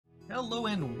Hello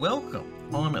and welcome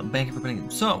on Bank of Opening.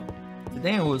 So,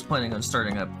 today I was planning on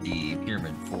starting up the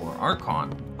pyramid for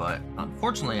Archon, but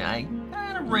unfortunately I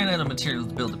kind of ran out of materials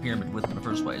to build the pyramid with in the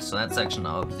first place, so that section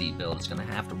of the build is going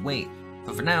to have to wait.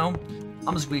 But for now,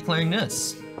 I'm just going to be clearing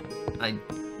this. I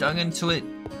dug into it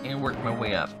and worked my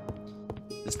way up.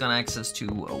 It's got access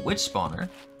to a witch spawner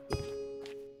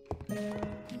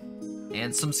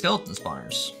and some skeleton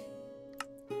spawners.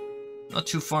 Not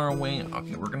too far away.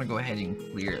 Okay, we're gonna go ahead and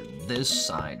clear this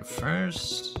side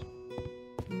first.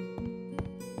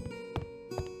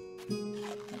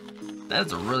 That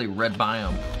is a really red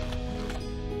biome.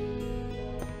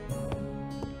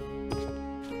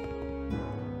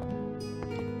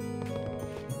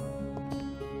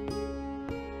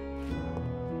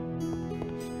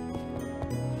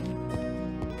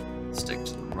 Stick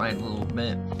to the right a little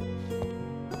bit.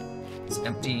 It's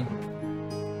empty.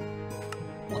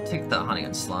 I'll take the honey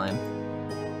and slime.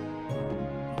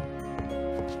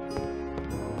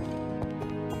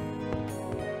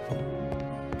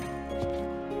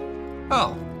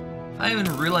 Oh, I didn't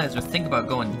even realize or think about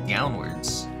going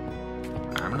downwards.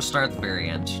 Alright, I'm gonna start at the very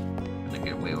end. I'm gonna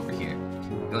get way over here.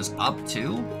 It goes up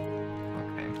too?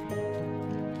 Okay.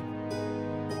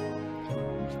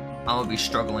 I'll be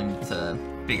struggling to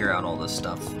figure out all this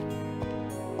stuff.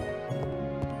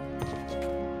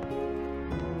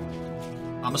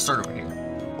 I'm gonna start over here.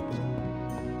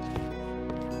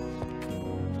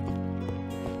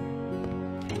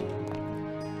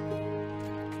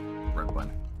 Red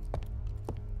one.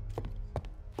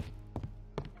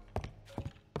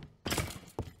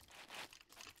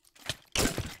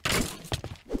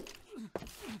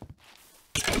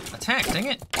 Attack, dang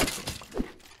it!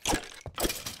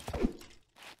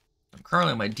 I'm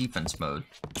currently in my defense mode.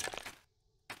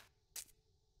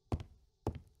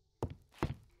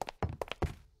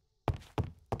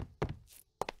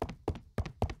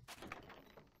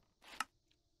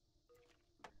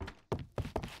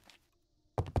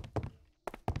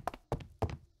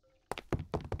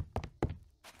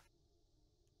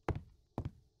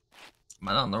 Am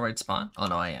I not in the right spot? Oh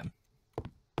no, I am.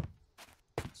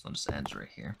 So I'll just edge right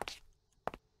here.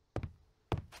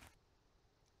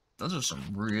 Those are some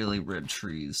really ribbed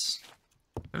trees.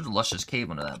 There's a luscious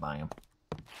cave under that biome.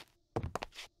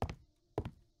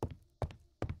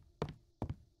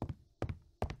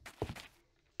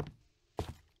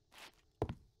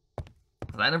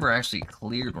 I never actually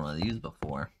cleared one of these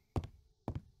before.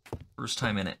 First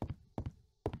time in it.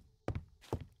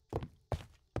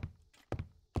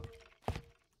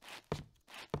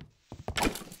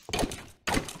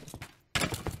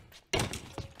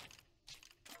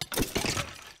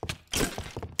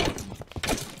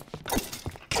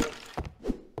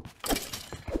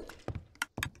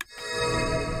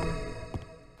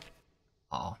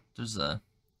 Oh, there's a...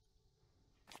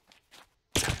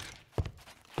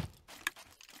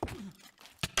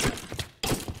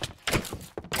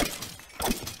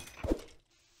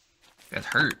 Got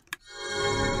hurt.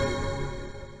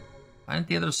 Why didn't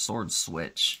the other sword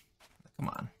switch? Come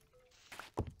on.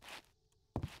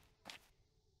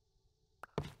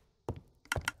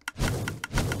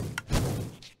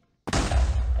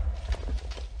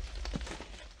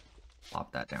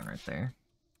 Plop that down right there.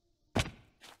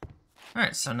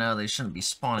 Alright, so now they shouldn't be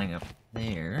spawning up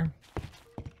there.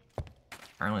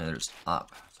 Apparently there's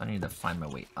up, so I need to find my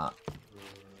way up.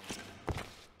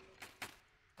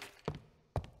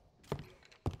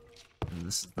 And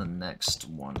this is the next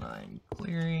one I'm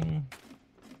clearing.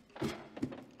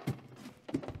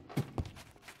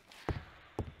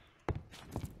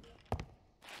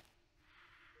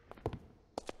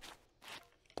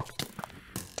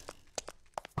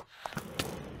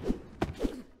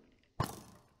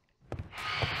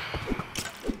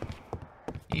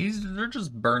 They're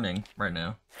just burning right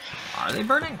now. Are they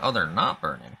burning? Oh, they're not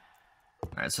burning.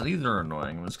 Alright, so these are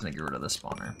annoying. I'm just gonna get rid of this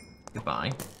spawner.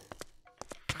 Goodbye.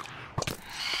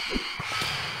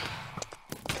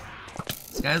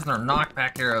 These guys are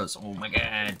knockback arrows. Oh my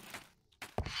god.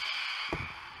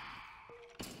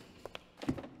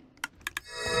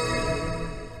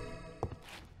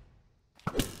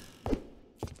 I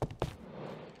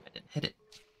didn't hit it.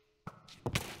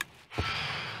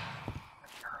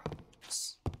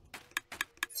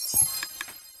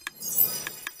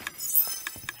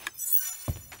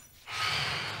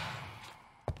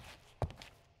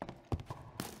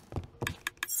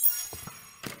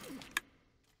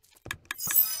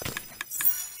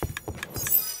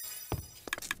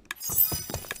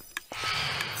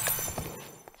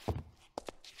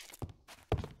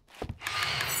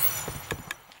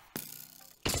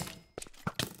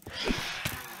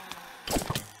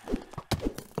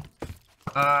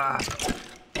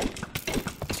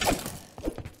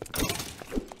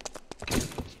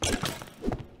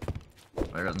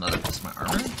 Is my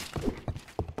armor?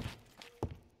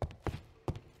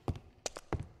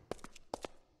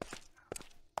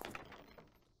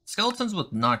 Skeletons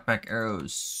with knockback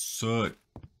arrows suck.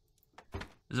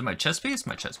 Is it my chest piece?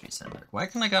 My chest piece. Why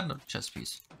can't I got another chest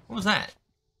piece? What was that?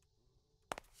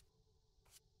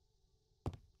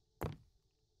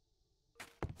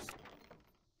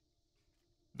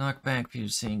 Knockback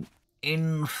piercing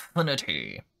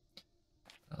infinity.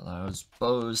 Allows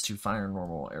bows to fire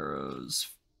normal arrows.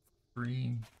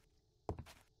 Free.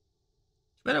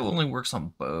 Bet it only works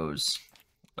on bows.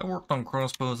 If I worked on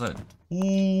crossbows, I'd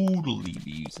totally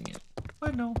be using it.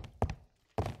 But no.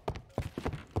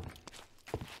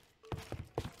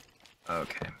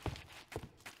 Okay.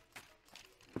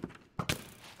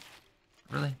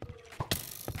 Really?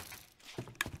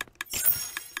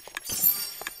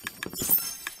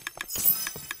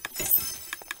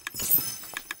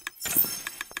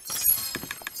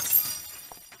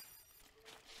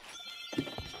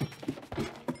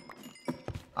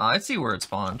 I see where it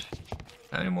spawned.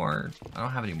 Not anymore. I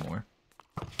don't have any more.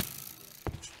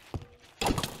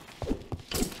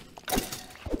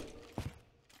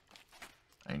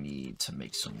 I need to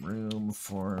make some room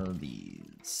for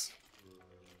these.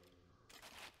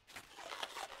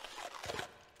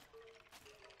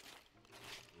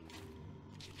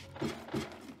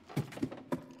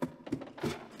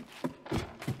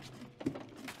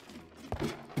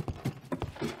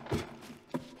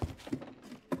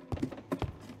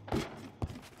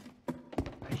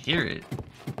 I hear it.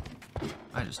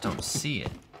 I just don't see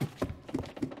it.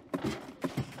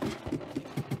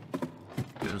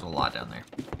 There's a lot down there.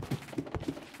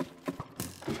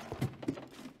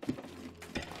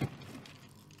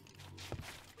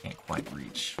 Can't quite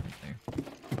reach right there.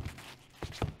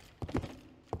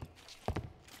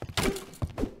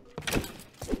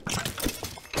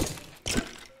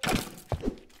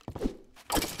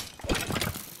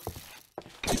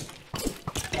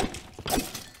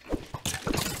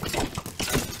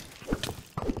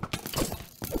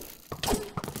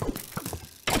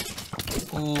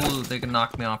 Ooh, they can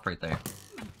knock me off right there.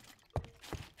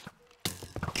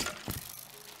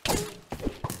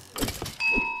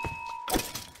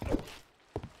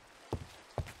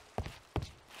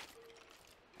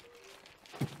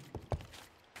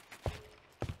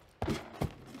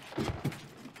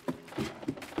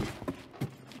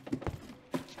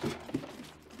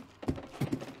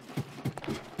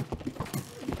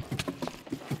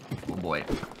 Oh boy.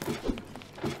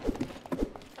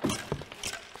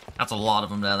 That's a lot of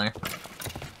them down there.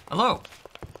 Hello.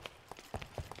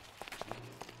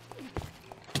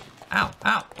 Ow,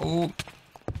 ow. Oh.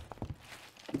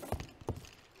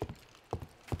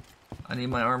 I need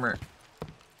my armor.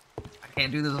 I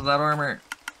can't do this without armor.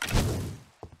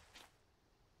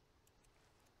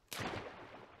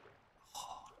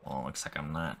 Well, looks like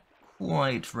I'm not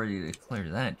quite ready to clear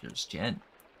that just yet.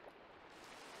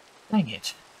 Dang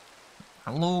it.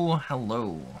 Hello,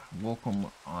 hello. Welcome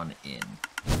on in.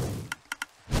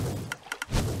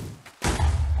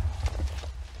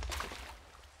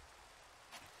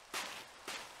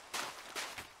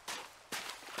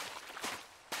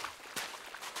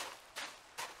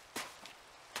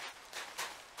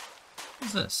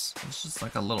 What's this? It's just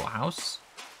like a little house.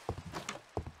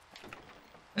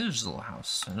 There's just a little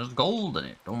house, and there's gold in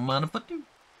it. Don't mind if I do.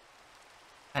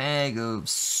 Bag of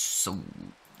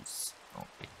souls. I'll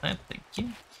take that, thank you.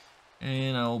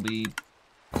 And I'll be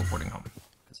teleporting home,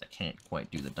 because I can't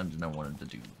quite do the dungeon I wanted to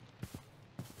do.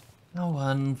 How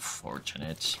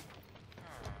unfortunate.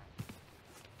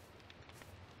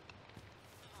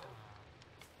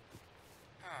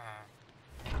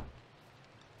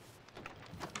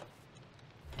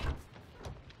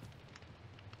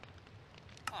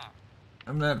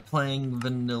 I'm not playing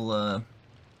vanilla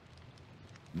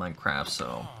Minecraft,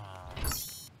 so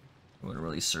it wouldn't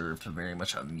really serve to very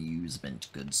much amusement,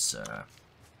 good sir.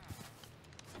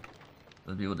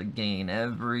 I'll be able to gain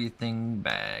everything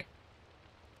back.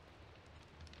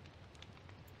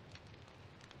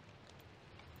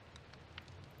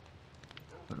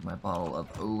 Put my bottle of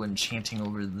enchanting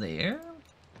over there.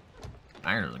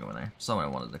 Iron doesn't go in there. Something I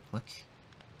wanted to click.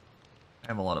 I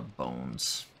have a lot of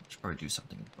bones. I should probably do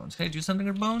something with bones. Can I do something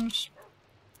with bones?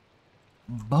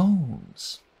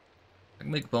 Bones. I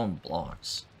can make bone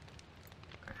blocks.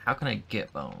 How can I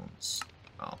get bones?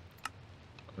 Oh,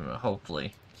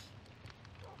 hopefully.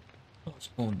 Oh, it's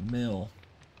bone mill.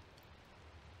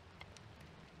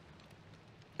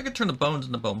 I can turn the bones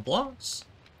into bone blocks.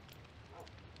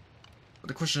 But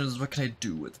the question is, what can I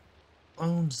do with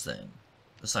bones then?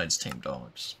 Besides tame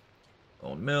dogs.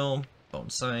 Bone mill, bone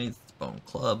scythe, bone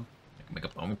club. I can make a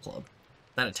bone club.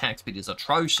 That attack speed is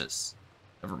atrocious.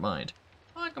 Never mind.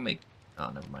 Oh, I can make... Oh,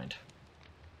 never mind.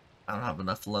 I don't have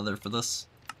enough leather for this.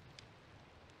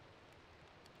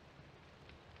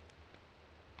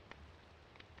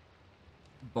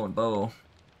 Bow and bow.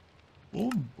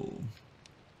 Bow.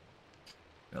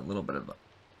 Got a little bit of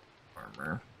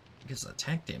armor. Gives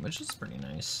attack damage. It's pretty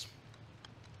nice.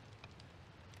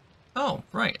 Oh,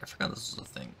 right. I forgot this was a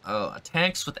thing. Oh,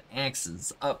 attacks with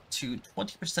axes up to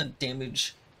 20%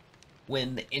 damage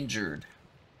when injured.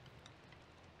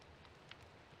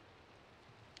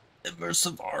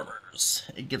 Immersive armors.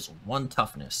 It gives 1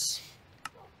 toughness.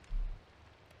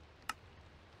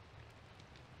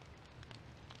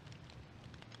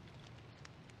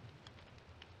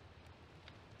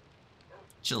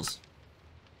 Chills.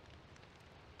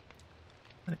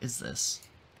 What is this?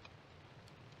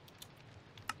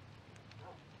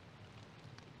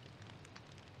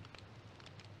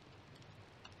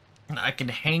 I can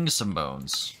hang some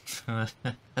bones. Alright,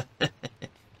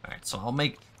 so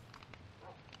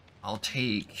I'll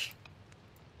take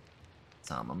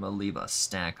some. I'm gonna leave a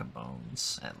stack of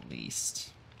bones, at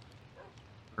least.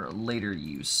 For later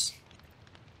use.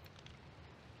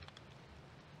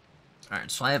 Alright,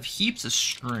 so I have heaps of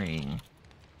string.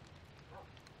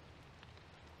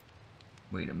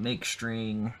 Way to make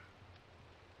string.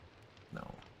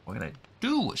 No. What can I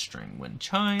do with string? Wind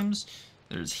chimes.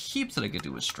 There's heaps that I could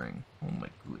do with string. Oh my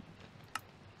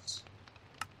goodness.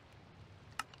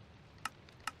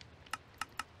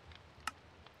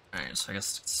 Alright, so I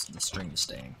guess the string is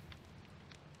staying.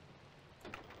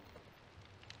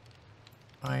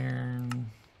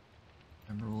 Iron.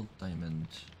 Emerald, diamond.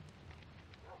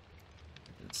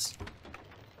 It's...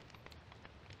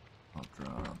 I'll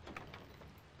drop.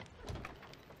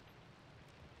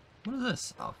 What is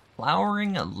this? A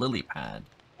flowering lily pad.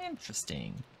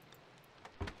 Interesting.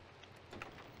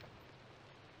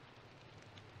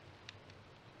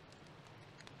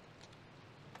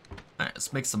 Alright,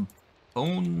 let's make some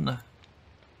bone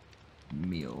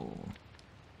meal.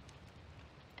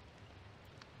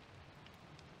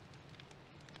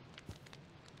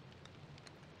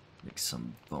 Make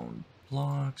some bone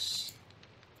blocks.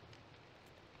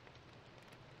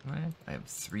 Alright, I have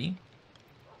 3.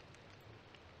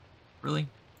 Really?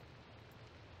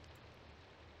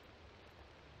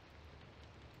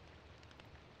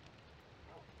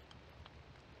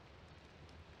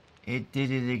 It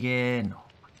did it again.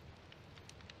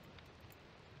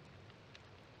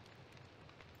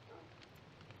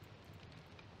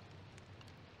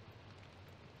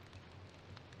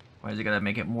 Why is it gotta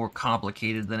make it more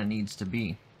complicated than it needs to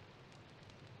be?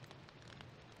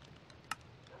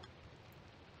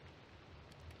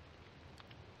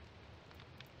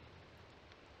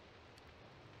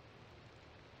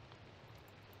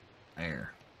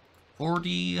 There.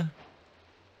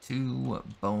 42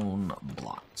 bone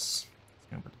blocks.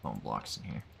 I'm gonna put the bone blocks in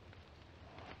here.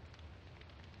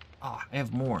 Oh, I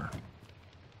have more.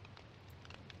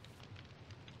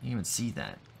 You didn't even see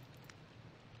that.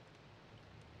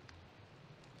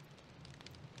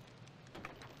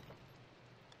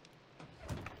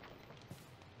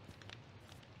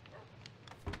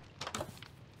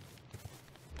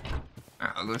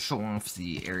 Alright, I'll go show off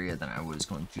the area that I was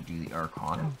going to do the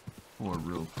Archon for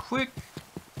real quick.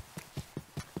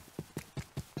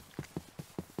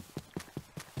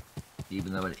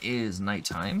 Even though it is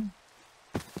nighttime.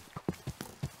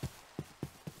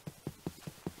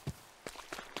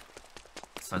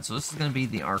 So this is going to be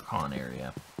the Archon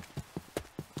area.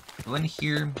 So in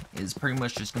here is pretty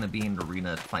much just going to be an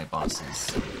arena to fight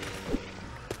bosses.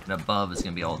 And above is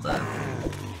going to be all the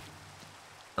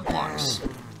blocks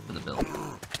for the build.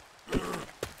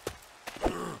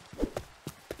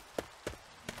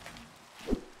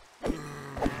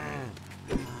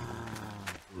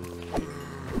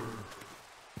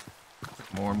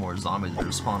 More and more zombies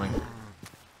are spawning.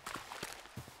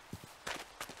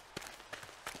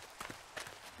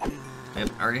 I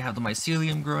already have the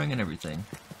mycelium growing and everything.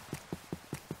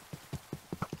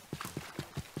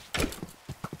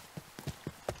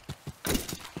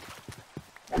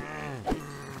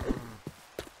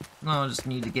 No, I just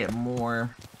need to get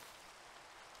more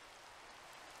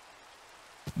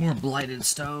blighted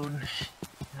stone,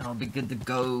 and I'll be good to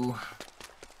go.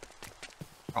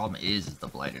 Problem is the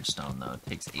blighted stone though, it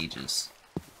takes ages,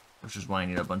 which is why I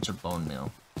need a bunch of bone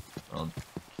meal. I'll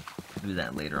do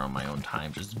that later on my own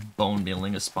time, just bone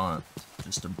mealing a spot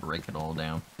just to break it all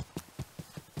down.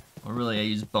 Well, really, I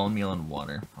use bone meal and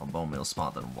water. I'll bone meal a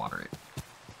spot, then water it.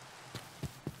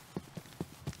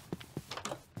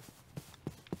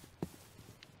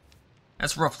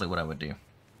 That's roughly what I would do.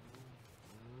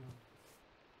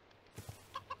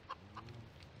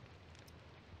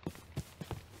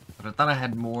 But I thought I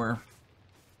had more,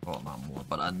 well, not more,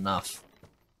 but enough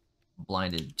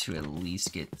blinded to at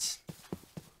least get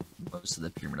most of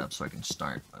the pyramid up so I can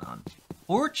start. But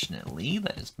unfortunately,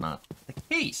 that is not the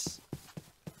case.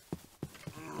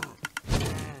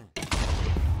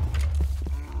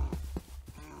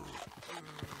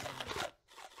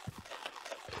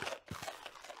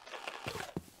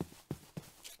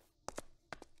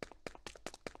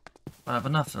 I have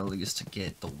enough at least to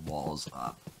get the walls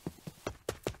up.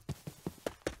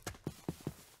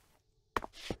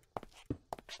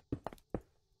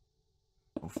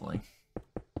 Hopefully.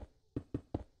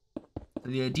 So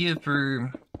the idea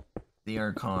for the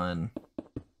Archon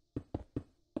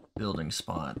building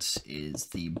spots is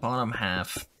the bottom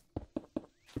half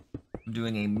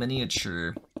doing a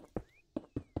miniature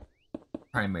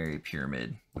primary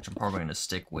pyramid, which I'm probably going to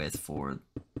stick with for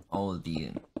all of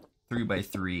the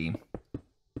 3x3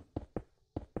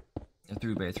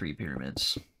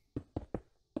 pyramids.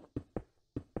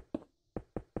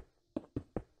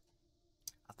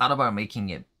 I thought about making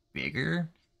it bigger,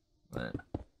 but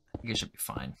I think it should be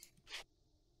fine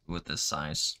with this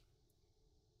size.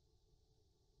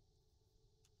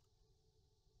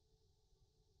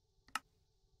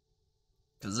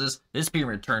 Because this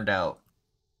pyramid turned out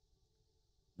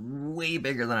way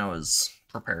bigger than I was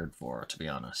prepared for, to be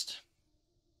honest.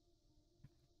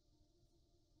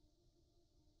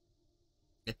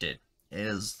 It did. It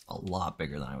is a lot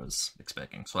bigger than I was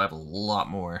expecting, so I have a lot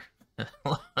more.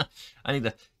 I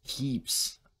need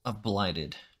heaps of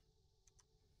blighted.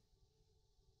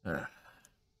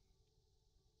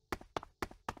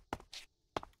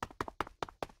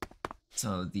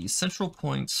 So the central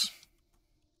point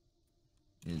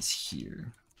is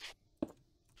here. I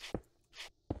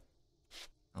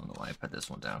don't know why I put this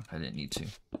one down. I didn't need to.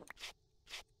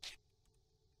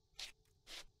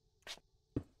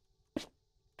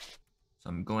 So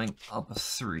I'm going up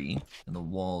 3, and the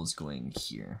wall is going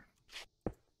here.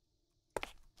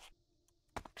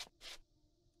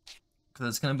 Because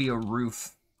it's going to be a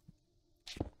roof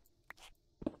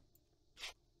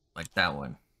like that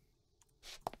one.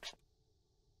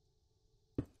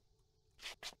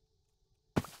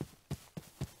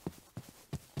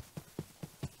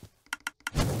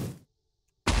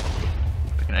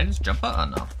 But can I just jump out? Oh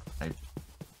no, I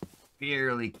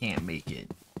barely can't make it.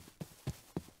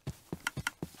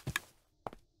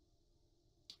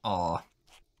 Aw.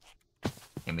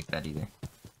 Can't make that either.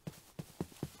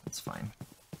 That's fine.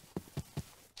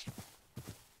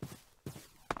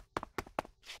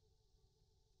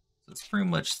 So that's pretty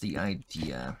much the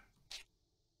idea.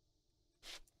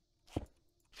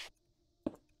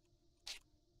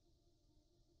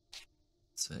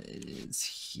 So it is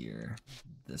here,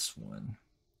 this one.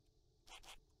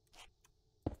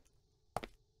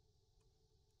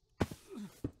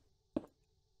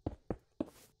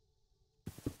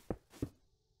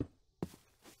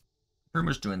 Pretty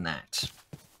much doing that.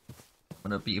 I'm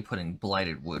gonna be putting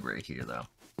blighted wood right here, though.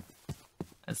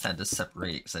 I just had to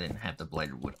separate because I didn't have the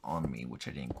blighted wood on me, which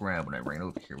I didn't grab when I ran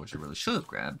over here, which I really should have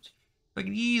grabbed. But I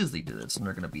can easily do this, and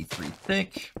they're gonna be 3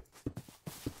 thick.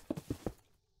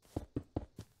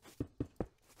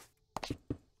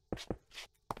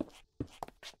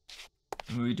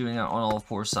 And we'll be doing it on all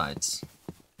 4 sides.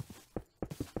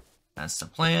 That's the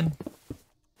plan,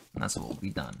 and that's what will be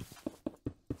done.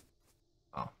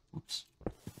 Oh, oops.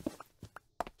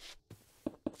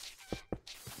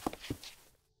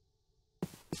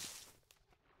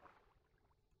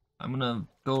 I'm gonna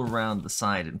go around the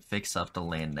side and fix up the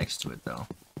land next to it, though.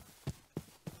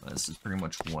 This is pretty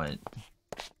much what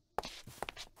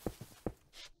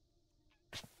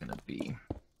it's gonna be.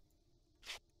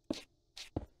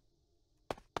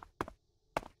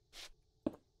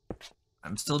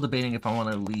 I'm still debating if I want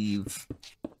to leave.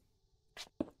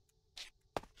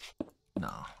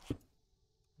 No.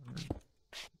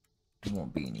 There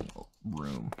won't be any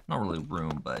room. Not really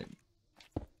room, but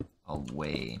a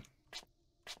way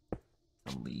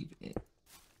to leave it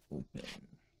open.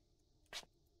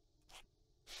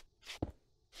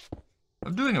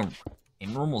 I'm doing a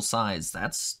normal size.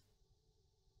 That's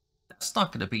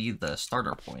not going to be the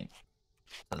starter point.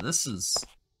 So this isn't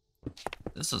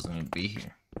going to be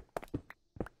here.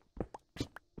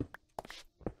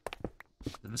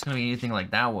 If it's going to be anything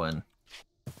like that one,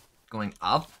 going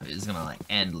up is going to like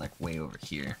end like way over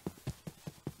here.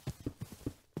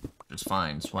 Which is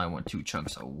fine. That's why I went 2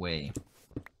 chunks away.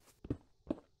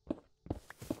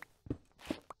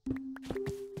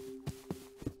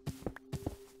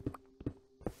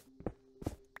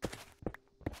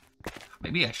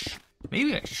 Maybe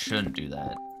I shouldn't do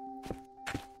that.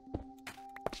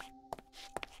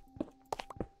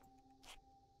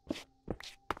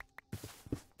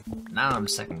 Now I'm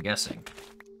second guessing.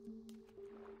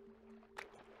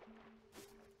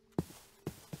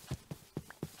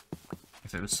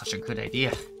 If it was such a good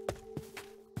idea.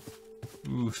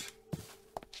 Oof.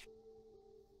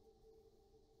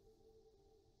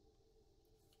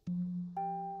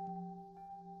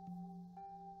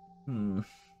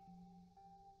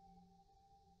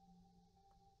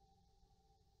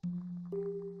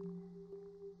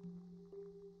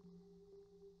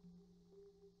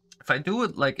 If I do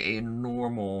it like a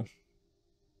normal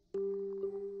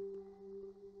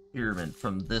pyramid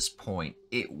from this point,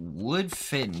 it would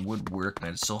fit and would work, and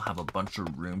I'd still have a bunch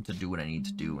of room to do what I need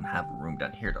to do and have room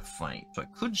down here to fight. So I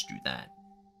could just do that.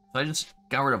 So I just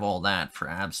got rid of all that for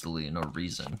absolutely no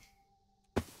reason.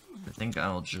 I think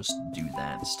I'll just do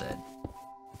that instead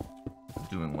of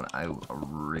doing what I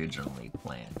originally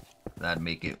planned. That'd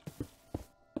make it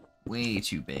way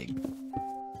too big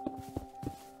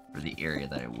for the area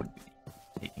that it would be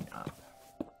taking up.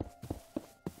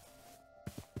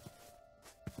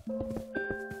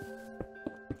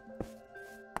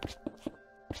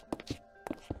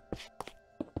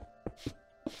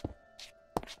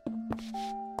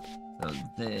 So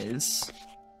this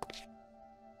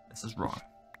is wrong.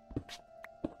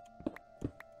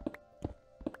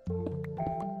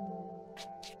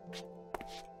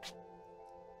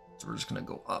 So we're just gonna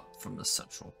go up from the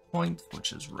central point,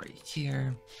 which is right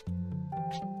here.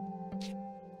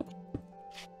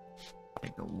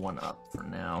 Take the one up for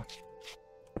now.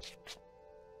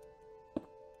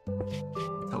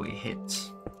 Until we hit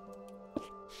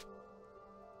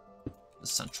the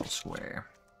central square.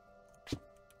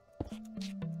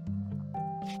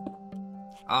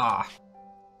 Ah!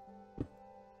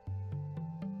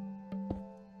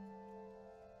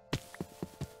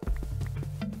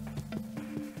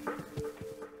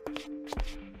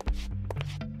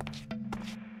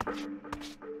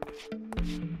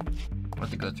 I have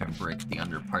to go through and break the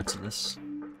under parts of this.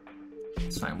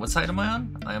 It's fine. What side am I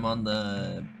on? I'm on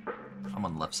the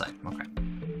left side. Okay.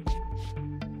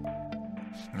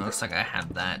 It looks like I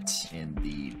have that in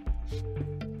the...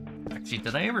 Actually,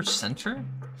 did I ever center?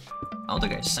 I don't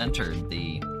think I centered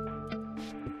the...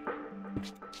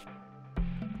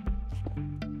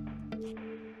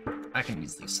 I can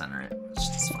easily center it. It's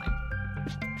just fine.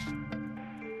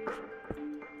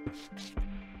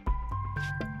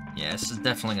 Yeah, this is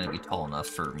definitely going to be tall enough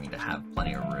for me to have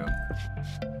plenty of room.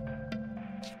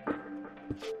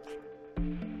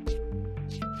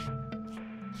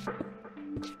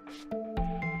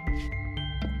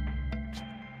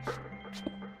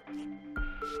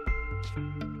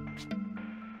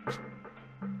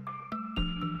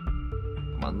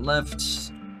 Come on, left.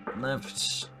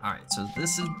 Alright, so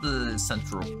this is the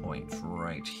central point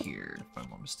right here, if I'm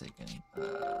not mistaken.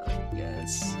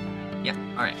 Yes. Yeah,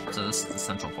 alright, so this is the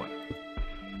central point.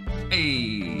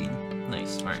 Hey!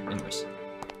 Nice. Alright, anyways.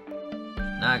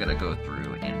 Now I gotta go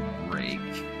through and break.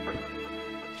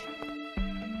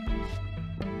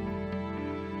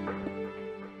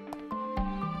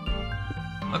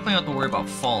 Luckily I don't have to worry about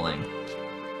falling,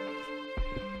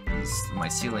 because my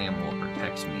ceiling will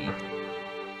protect me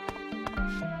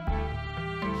from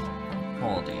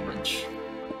fall damage.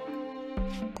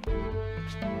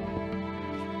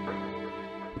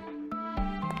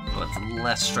 So it's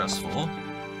less stressful.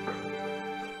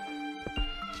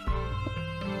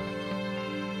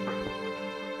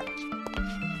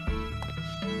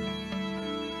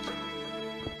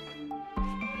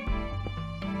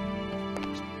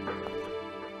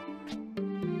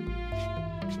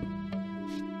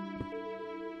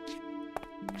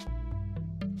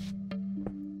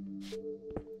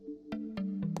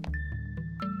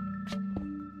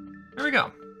 There we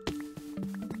go.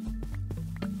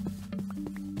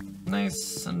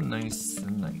 Nice and nice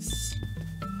and nice.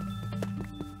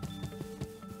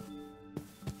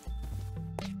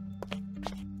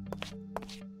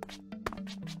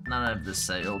 Now that I have this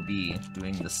set, it'll be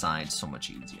doing the sides so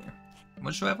much easier. How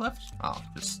much do I have left? Oh,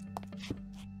 just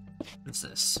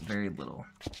this. Very little.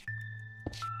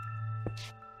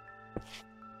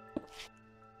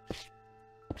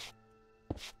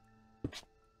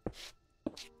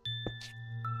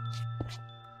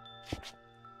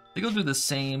 I think I'll do the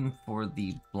same for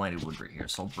the blinded wood right here,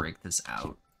 so I'll break this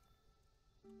out.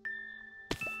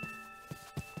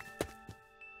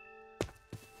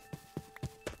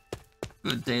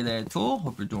 Good day there, Tool.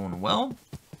 Hope you're doing well.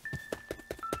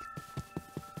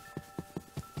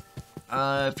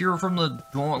 If you're from the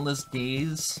Dauntless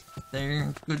days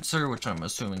there, good sir, which I'm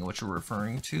assuming what you're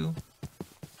referring to.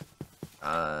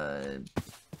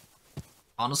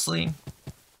 Honestly,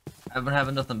 I've been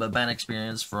having nothing but bad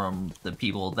experience from the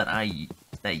people that I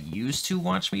that used to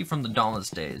watch me from the Dauntless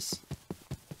days.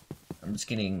 I'm just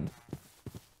getting...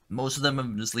 Most of them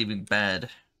I'm just leaving bad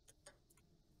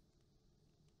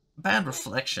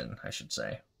reflection, I should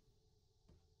say.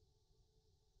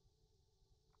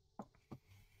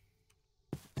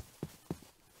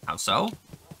 How so?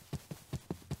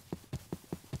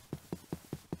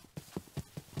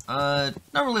 Not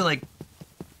really like...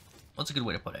 What's a good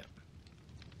way to put it?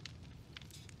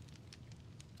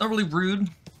 Not really rude.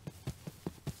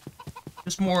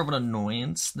 Just more of an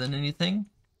annoyance than anything.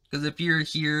 Because if you're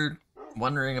here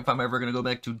wondering if I'm ever going to go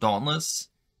back to Dauntless,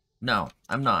 no,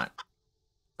 I'm not.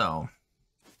 So,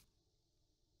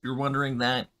 if you're wondering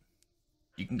that,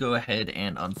 you can go ahead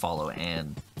and unfollow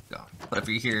and go. But if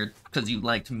you're here because you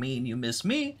liked me and you miss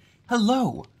me,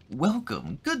 hello,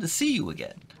 welcome, good to see you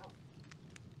again.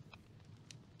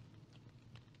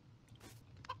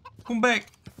 Come back.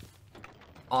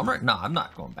 Alright, no, I'm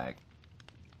not going back.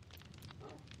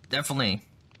 Definitely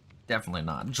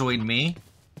not. Join me.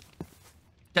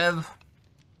 Dev.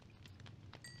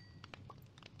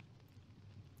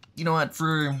 You know what,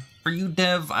 for you,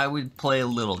 Dev, I would play a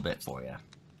little bit for you.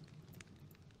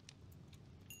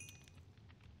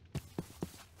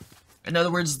 In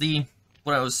other words,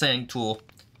 what I was saying, Tool,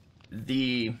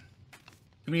 the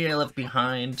community I left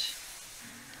behind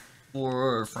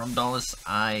from Dauntless,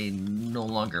 I no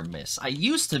longer miss. I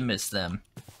used to miss them,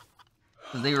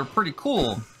 because they were pretty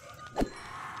cool,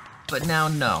 but now,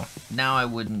 no. Now I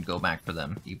wouldn't go back for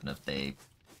them, even if they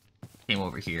came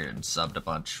over here and subbed a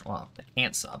bunch. Well, they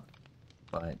can't sub,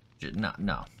 but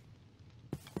no.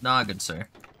 Nah, good sir.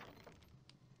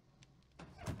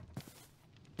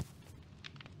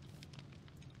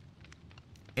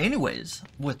 Anyways,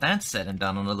 with that said and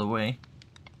done another way,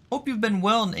 hope you've been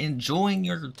well and enjoying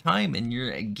your time in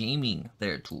your gaming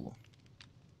there, Tool.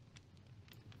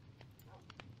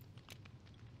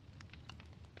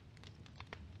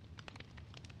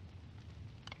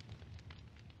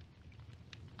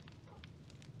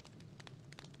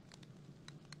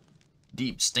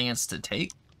 Deep stance to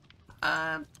take?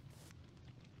 I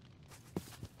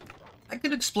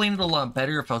could explain it a lot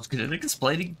better if I was good at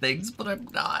explaining things, but I'm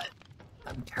not.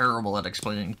 I'm terrible at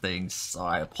explaining things, so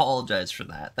I apologize for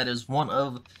that. That is one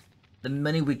of the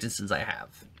many weaknesses I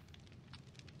have.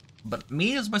 But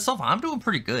me as myself, I'm doing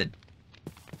pretty good.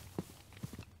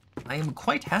 I am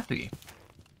quite happy,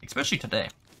 especially today.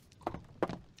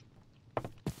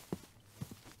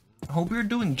 I hope you're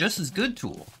doing just as good,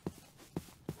 Tool.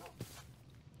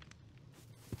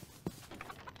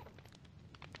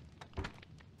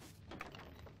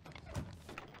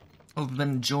 Hope you've been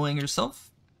enjoying yourself.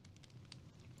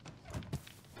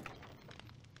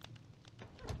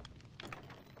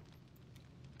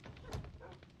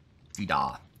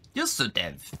 Yes, sir,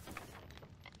 Dev.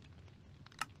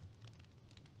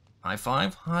 High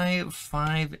five? High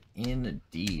five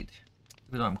indeed.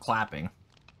 Even though I'm clapping.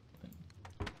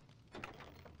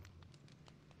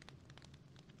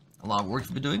 A lot of work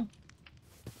you've been doing.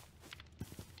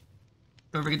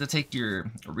 Don't forget to take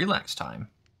your relax time.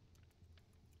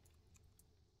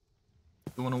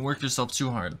 You don't want to work yourself too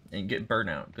hard and get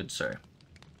burnout, good sir.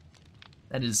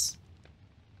 That is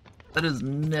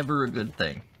never a good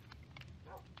thing.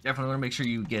 Definitely want to make sure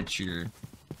you get your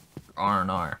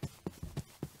R&R.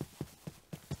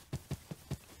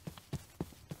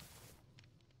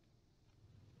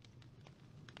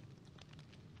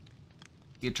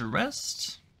 Get your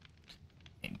rest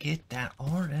and get that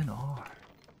R&R.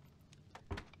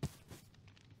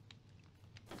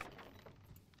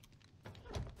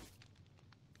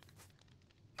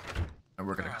 I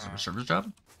work at a customer service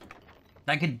job.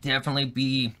 That could definitely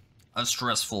be a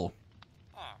stressful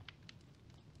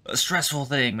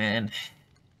thing, man.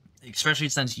 Especially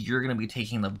since you're going to be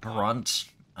taking the brunt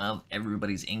of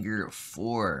everybody's anger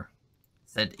for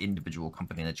said individual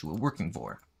company that you were working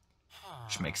for.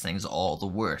 Which makes things all the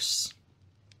worse.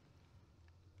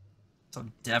 So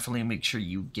definitely make sure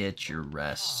you get your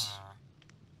rest.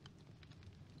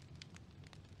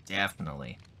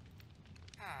 Definitely.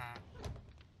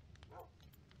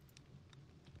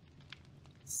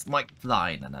 Smite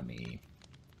thine enemy.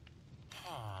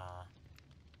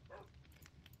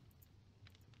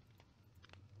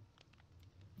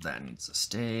 That needs to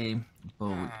stay.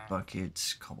 Boat,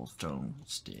 bucket, cobblestone will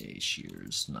stay.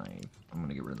 Shears, knife. I'm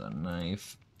gonna get rid of that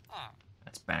knife.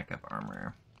 That's backup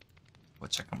armor,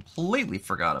 which I completely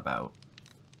forgot about.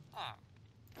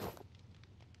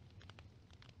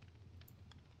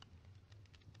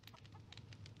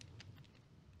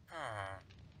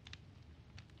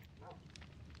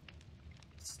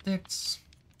 Sticks.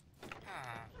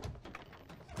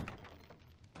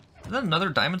 Is that another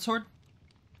diamond sword?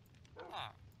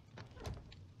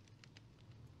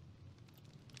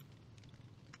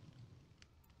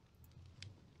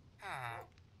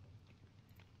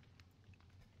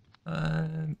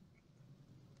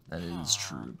 That is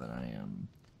true, but I am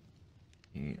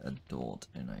an adult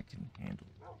and I can handle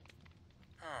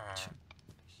two.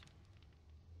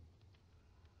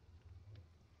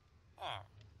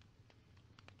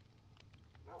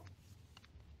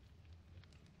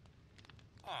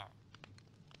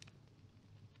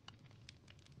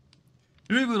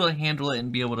 You're able to handle it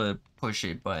and be able to push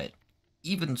it, but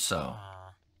even so,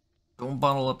 don't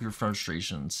bottle up your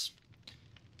frustrations.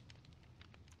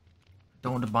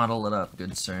 Don't bottle it up,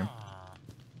 good sir.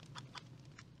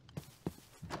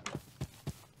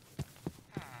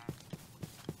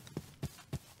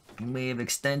 You may have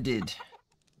extended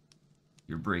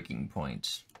your breaking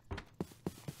point,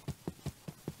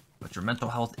 but your mental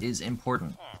health is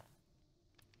important.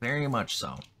 Very much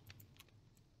so.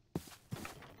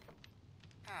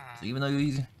 So even though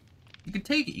you could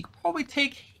take it, you could probably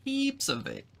take heaps of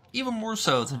it. Even more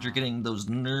so since you're getting those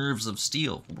nerves of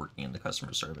steel from working in the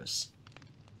customer service.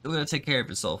 You gotta take care of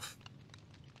yourself.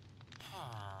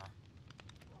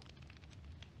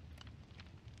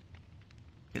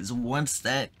 Because once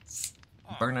that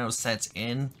burnout sets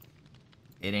in,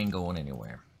 it ain't going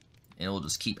anywhere. It'll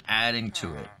just keep adding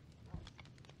to it.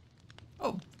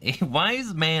 Oh, a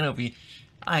wise man over here.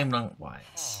 I am not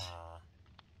wise.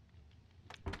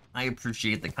 I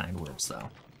appreciate the kind words, though.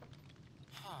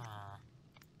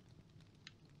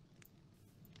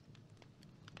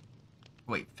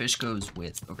 Wait, fish goes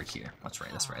with over here. That's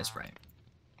right, that's right, that's right.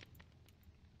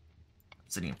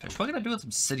 Obsidian fish. What can I do with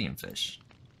obsidian fish?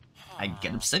 I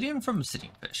get obsidian from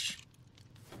obsidian fish.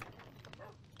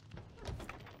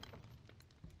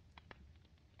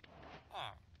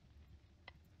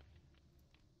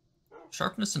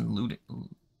 Sharpness and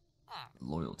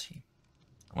loyalty.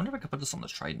 I wonder if I could put this on the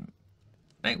trident.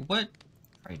 Hey, what?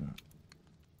 Trident.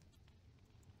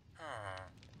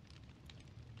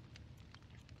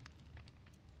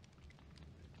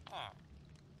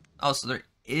 Oh, so there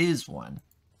is one.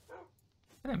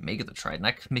 Can I make it the trident?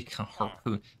 I could make a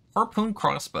harpoon. Harpoon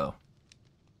crossbow.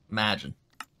 Imagine.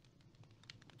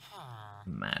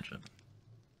 Imagine.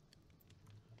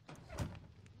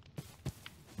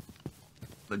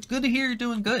 But it's good to hear you're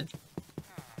doing good.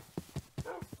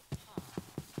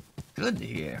 Good to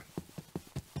hear.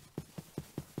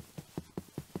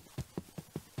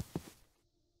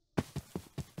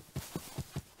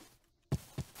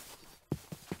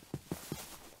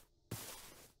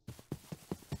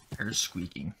 Hair's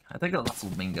squeaking. I think that's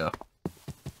flamingo.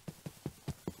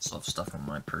 Still have stuff on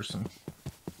my person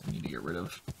I need to get rid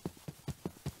of.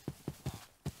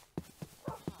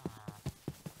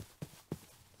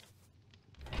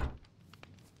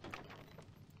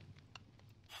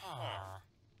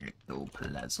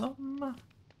 Ectoplasm.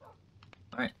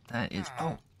 Alright, that is...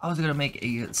 Oh, I was gonna make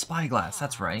a spyglass,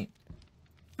 that's right.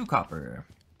 2 copper.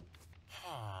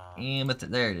 And but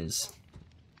there it is.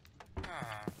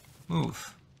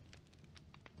 Move.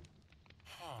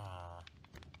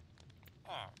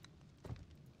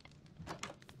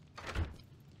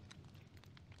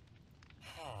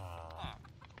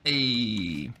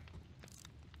 Hey.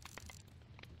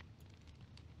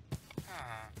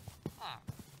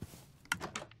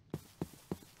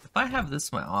 If I have this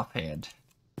in my offhand,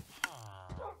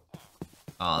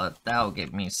 oh, that'll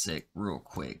get me sick real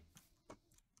quick.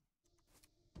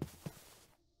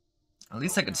 At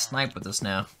least I can snipe with this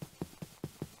now.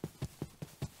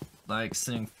 Like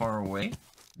sitting far away.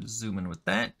 Zoom in with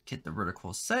that. Get the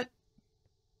vertical set.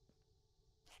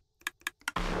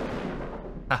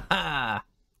 Haha!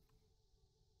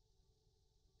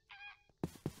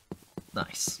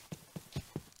 Nice.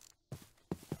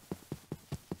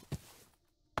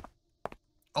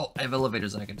 Oh, I have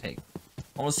elevators I can take.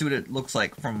 I want to see what it looks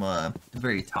like from the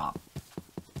very top.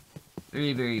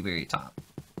 Very, very, very top.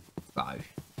 5.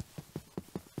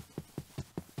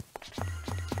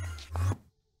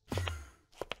 Are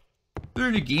there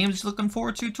any games you're looking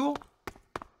forward to, Tool?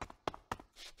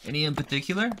 Any in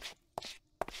particular?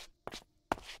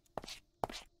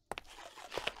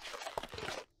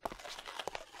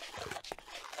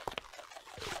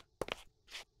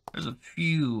 There's a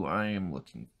few I am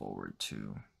looking forward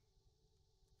to.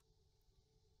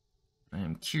 I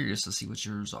am curious to see what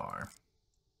yours are.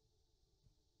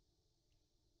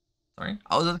 Sorry?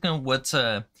 I was looking what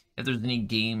if there's any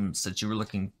games that you were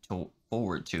looking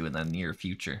forward to in the near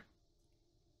future.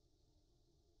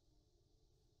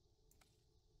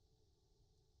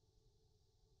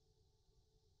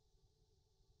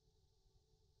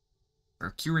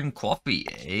 Procuring coffee.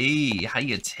 Hey, how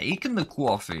you taking the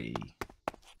coffee?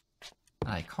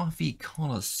 Hi, coffee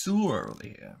connoisseur over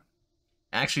here.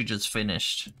 I actually just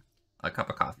finished a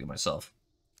cup of coffee myself.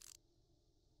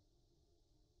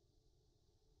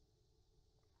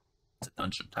 It's a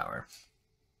dungeon tower.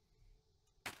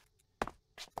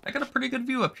 I got a pretty good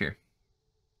view up here.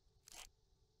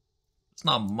 It's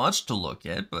not much to look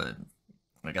at, but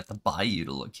I got the bayou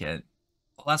to look at.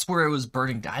 Well, that's where it was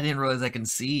burning. I didn't realize I can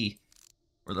see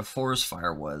where the forest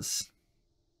fire was.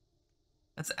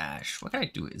 That's ash. What can I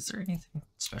do? Is there anything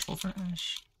special for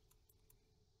ash?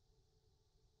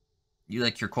 You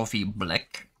like your coffee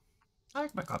black? I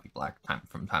like my coffee black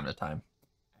from time to time.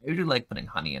 I usually like putting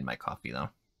honey in my coffee, though.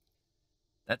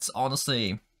 That's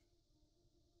honestly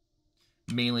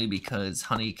mainly because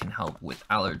honey can help with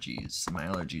allergies. My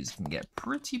allergies can get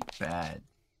pretty bad.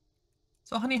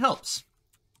 So honey helps.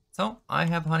 So I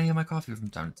have honey in my coffee from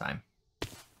time to time.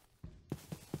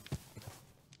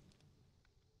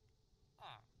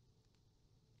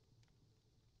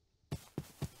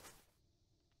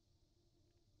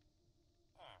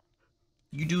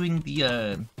 You doing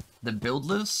the build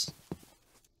list?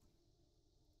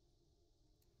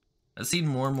 I've seen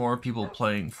more and more people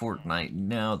playing Fortnite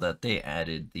now that they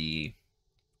added the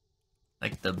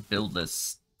build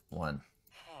list one.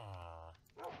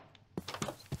 So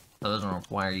it doesn't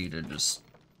require you to just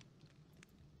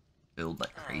build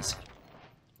like crazy.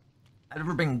 I've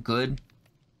never been good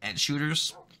at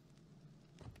shooters.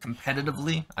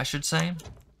 Competitively, I should say.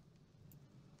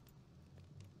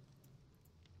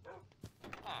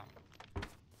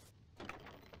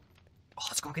 Oh,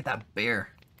 let's go get that bear.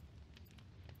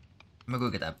 I'm gonna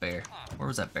go get that bear. Where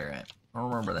was that bear at? I don't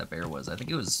remember where that bear was. I think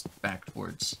it was back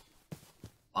towards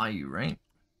Bayou, right?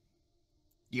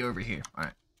 You over here.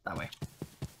 Alright, that way.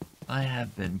 I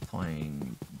have been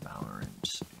playing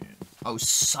Valorant. Oh,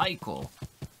 Cycle!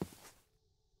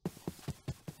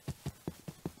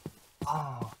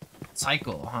 Oh,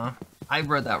 Cycle, huh? I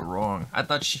read that wrong. I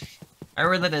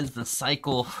read that as the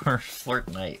cycle for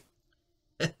Fortnite.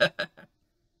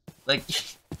 Like,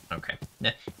 okay,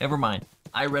 never mind.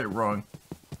 I read it wrong.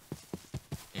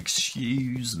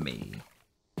 Excuse me.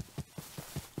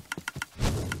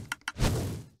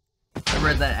 I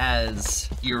read that as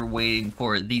you're waiting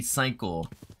for the cycle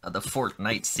of the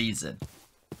Fortnite season.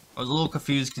 I was a little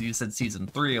confused because you said season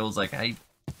 3. I was like, I'm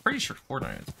pretty sure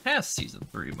Fortnite is past season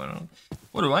 3, but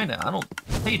what do I know? I don't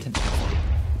pay attention to Fortnite.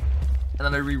 And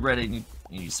then I reread it and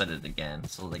you said it again.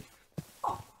 So like,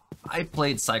 oh, I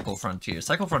played Cycle Frontier.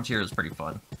 Cycle Frontier is pretty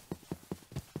fun.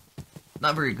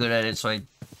 Not very good at it, so I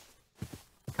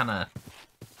kind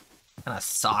of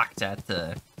sucked at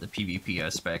the PvP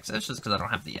aspects. That's just because I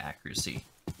don't have the accuracy.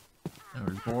 I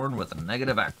was born with a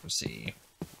negative accuracy.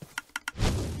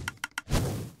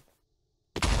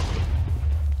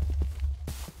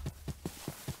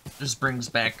 Just brings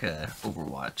back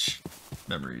Overwatch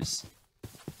memories.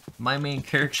 My main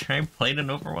character I played in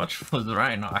Overwatch was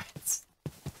Reinhardt.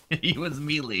 He was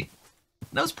melee.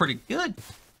 That was pretty good.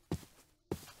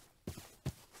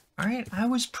 Alright, I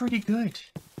was pretty good.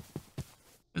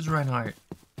 It was Reinhardt.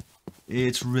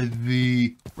 It's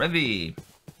Revy. Revy!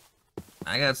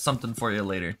 I got something for you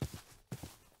later.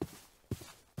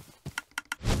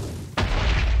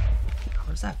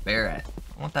 Where's that bear at?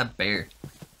 I want that bear.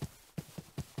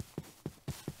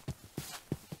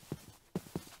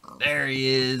 There he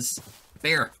is.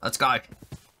 Bear, let's go.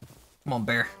 Come on,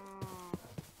 bear.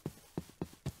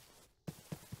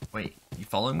 Wait, you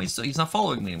following me? So he's not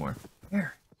following me anymore.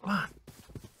 Bear, come on.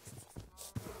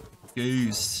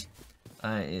 Goose.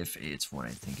 If it's what I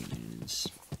think it is.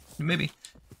 Maybe.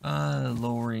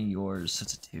 Lowering your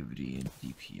sensitivity and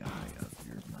DPI of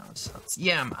your mouse.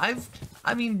 Yeah,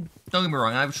 I mean, don't get me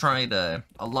wrong, I've tried a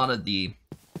lot of the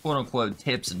quote-unquote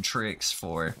tips and tricks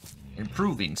for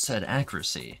improving said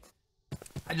accuracy.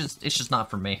 It's just not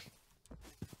for me.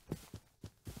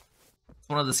 It's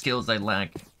one of the skills I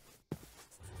lack.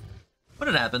 But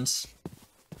it happens.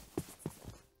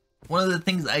 One of the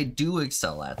things I do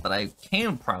excel at, that I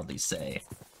can proudly say,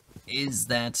 is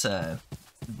that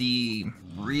the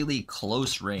really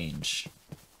close range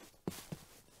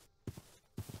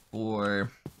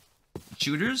for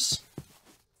shooters.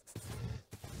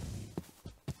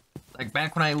 Like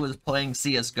back when I was playing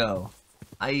CSGO,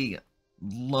 I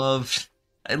loved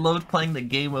playing the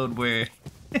game mode where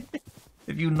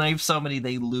if you knife somebody,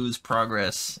 they lose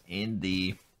progress in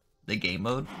the game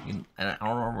mode. And I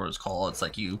don't remember what it's called. It's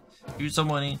like you shoot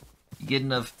somebody, you get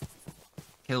enough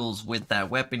kills with that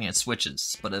weapon, it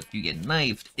switches. But if you get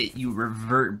knifed, you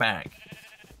revert back.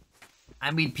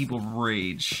 I made people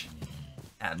rage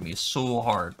at me so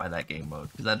hard by that game mode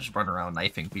because I just run around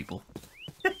knifing people.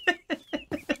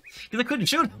 Because I couldn't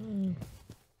shoot him.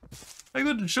 I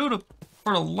couldn't shoot him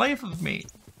for the life of me.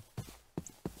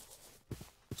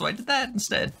 So I did that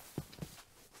instead.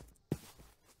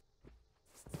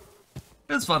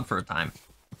 It was fun for a time.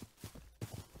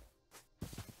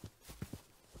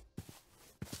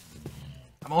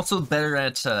 I'm also better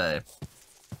at,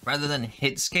 rather than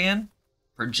hit scan,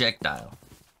 projectile.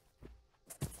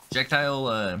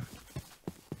 Projectile,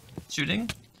 shooting,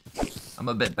 I'm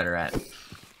a bit better at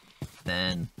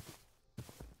than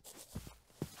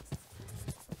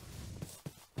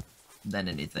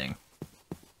anything.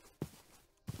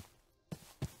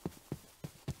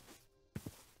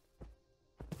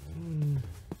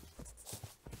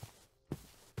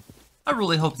 I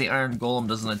really hope the iron golem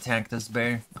doesn't attack this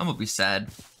bear. I'm gonna be sad.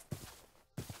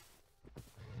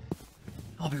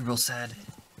 I'll be real sad.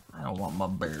 I don't want my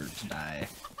bear to die.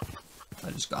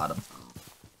 I just got him.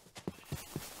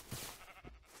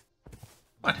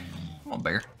 What? Come on,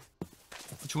 bear.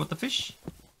 Don't you want the fish?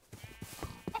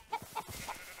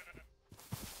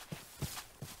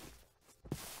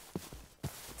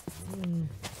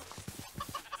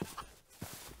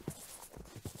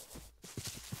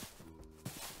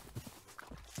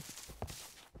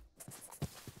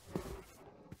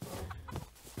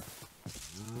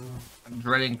 I'm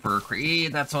dreading for a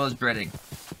creep. That's what I was dreading.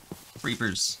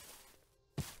 Creepers.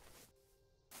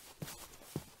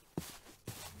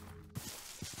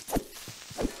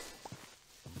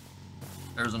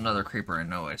 There's another creeper. I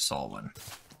know I saw one.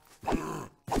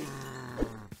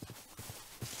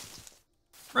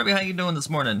 Ruby, how you doing this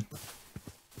morning?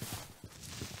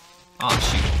 Oh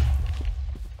shoot.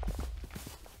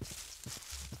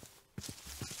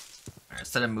 Alright,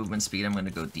 instead of movement speed, I'm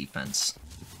gonna go defense.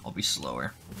 I'll be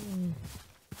slower.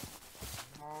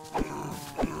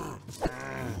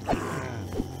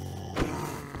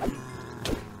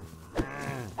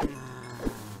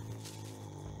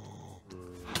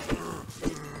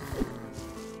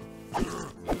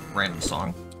 Random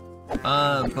song.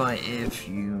 But if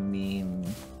you mean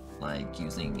like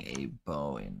using a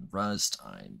bow in Rust,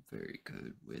 I'm very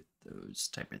good with those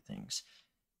type of things.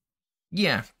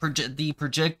 Yeah, the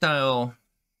projectile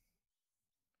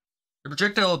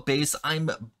base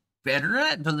I'm better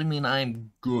at doesn't mean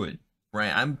I'm good,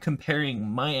 right? I'm comparing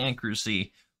my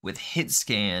accuracy with hit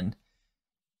scan.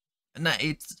 Now,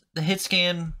 the hit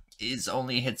scan is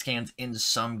only hit scans in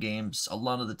some games. A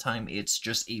lot of the time, it's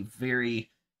just a very,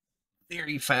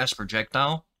 very fast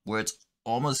projectile where it's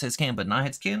almost hit scan but not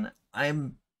hit scan.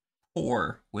 I'm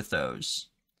poor with those.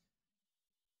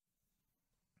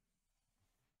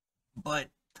 But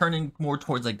turning more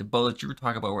towards like the bullet you were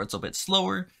talking about, where it's a bit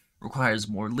slower, requires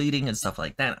more leading and stuff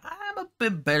like that, I'm a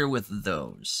bit better with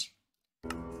those.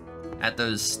 At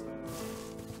those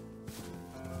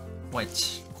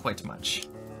quite much.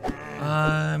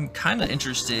 I'm kind of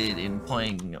interested in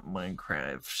playing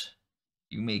Minecraft.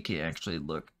 You make it actually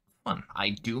look fun. I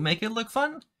do make it look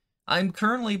fun. I'm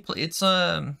currently it's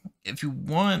if you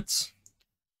want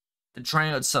to try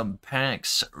out some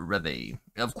packs, Reve,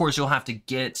 of course you'll have to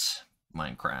get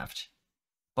Minecraft.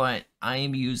 But I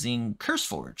am using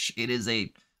CurseForge.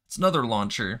 It's another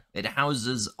launcher. It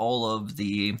houses all of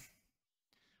the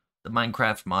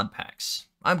Minecraft mod packs.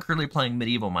 I'm currently playing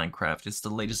Medieval Minecraft. It's the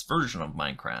latest version of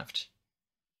Minecraft.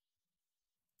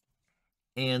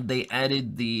 And they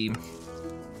added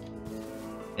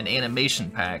an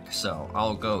animation pack, so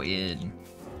I'll go in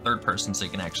third person so you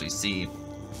can actually see.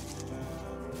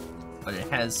 But it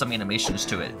has some animations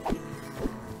to it.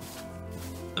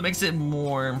 It makes it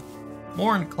more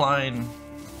inclined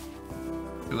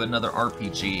to another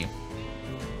RPG.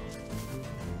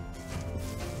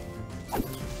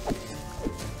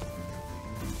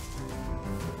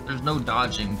 There's no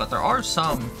dodging, but there are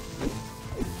some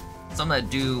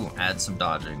that do add some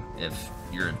dodging if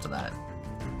you're into that.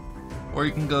 Or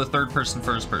you can go third person,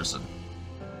 first person,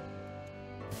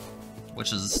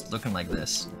 which is looking like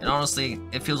this. And honestly,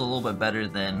 it feels a little bit better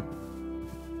than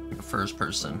first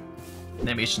person. The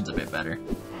animation's a bit better.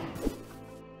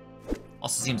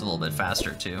 Also seems a little bit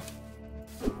faster too.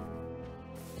 I'm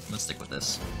gonna stick with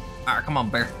this. Alright, come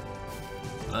on, bear.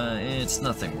 It's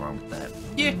nothing wrong with that.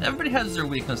 Yeah, everybody has their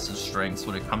weaknesses and strengths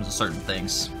when it comes to certain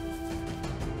things.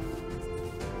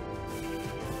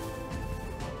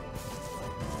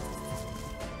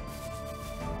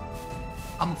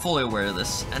 I'm fully aware of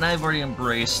this, and I've already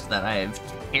embraced that I have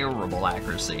terrible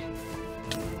accuracy.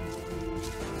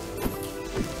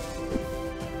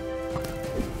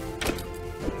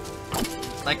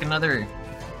 Like another...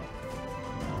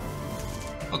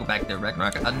 I'll go back there,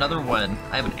 Ragnarok. Another one,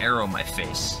 I have an arrow in my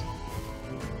face.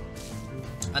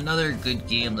 Another good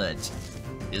game that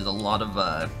is a lot of,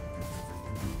 that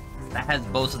has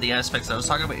both of the aspects I was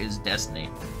talking about is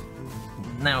Destiny.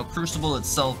 Now, Crucible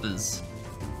itself is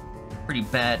pretty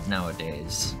bad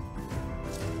nowadays.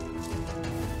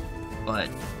 But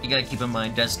you gotta keep in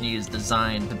mind, Destiny is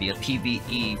designed to be a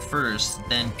PvE first,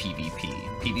 then PvP.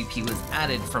 PvP was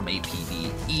added from a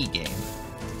PvE game.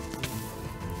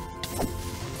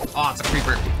 Oh, it's a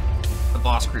creeper. The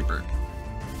boss creeper.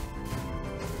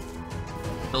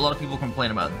 So a lot of people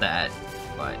complain about that,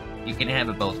 but you can have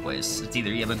it both ways. It's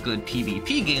either you have a good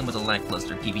PvP game with a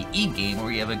lackluster PvE game,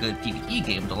 or you have a good PvE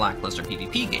game with a lackluster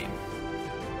PvP game.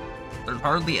 There's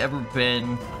hardly ever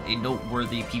been a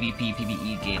noteworthy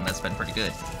PvP-PvE game that's been pretty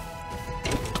good.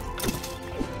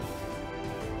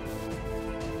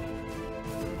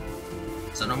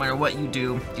 So no matter what you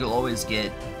do, you'll always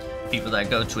get people that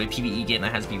go to a PvE game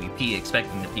that has PvP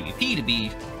expecting the PvP to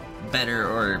be better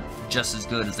or just as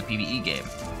good as the PvE game.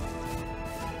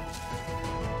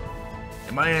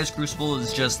 In my eyes, Crucible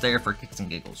is just there for kicks and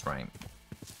giggles, right?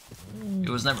 It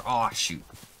was never... Oh, shoot.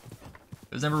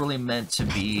 It was never really meant to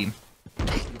be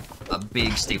a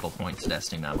big staple point to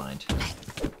Destiny, in my mind.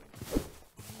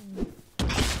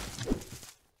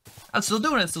 I'm still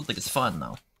doing it, I still think it's fun,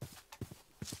 though.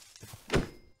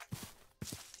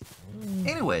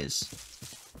 Anyways,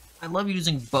 I love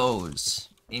using bows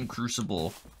in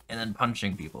Crucible and then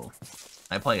punching people.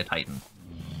 I play a Titan.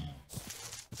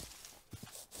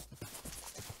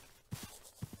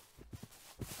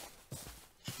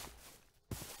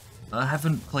 I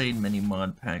haven't played many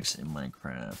mod packs in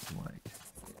Minecraft, like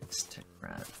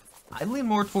Techcraft. I lean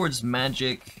more towards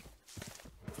magic-y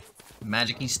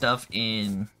stuff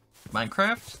in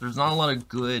Minecraft. There's not a lot of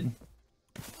good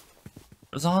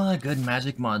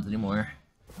magic mods anymore,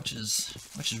 which is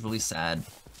really sad.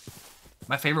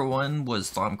 My favorite one was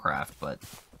Thaumcraft, but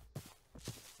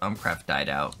Thaumcraft died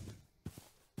out.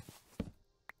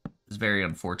 It's very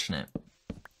unfortunate.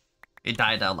 It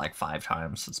died out like 5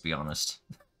 times, let's be honest.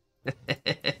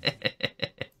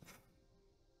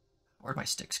 Where'd my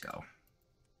sticks go?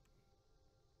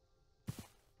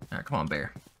 Alright, come on,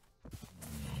 bear.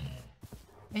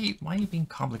 Hey, why are you being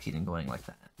complicated and going like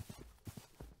that?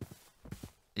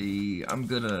 I'm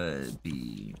gonna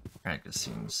be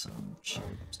practicing some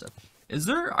stuff.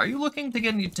 Are you looking to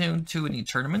get into any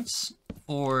tournaments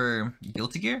for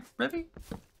Guilty Gear, Revy?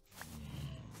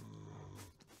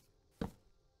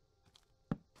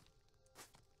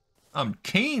 I'm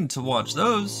keen to watch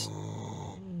those.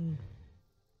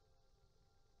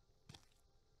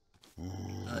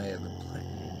 I haven't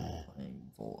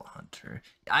playing Vault Hunter.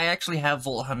 I actually have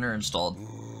Vault Hunter installed.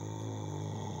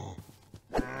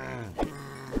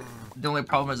 The only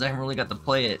problem is I haven't really got to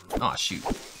play it. Oh shoot.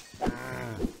 I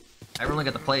haven't really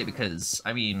got to play it because,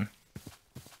 I mean,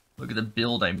 look at the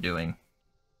build I'm doing.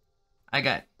 I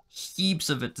got heaps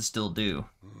of it to still do.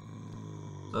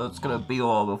 So it's gonna be a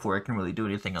while before I can really do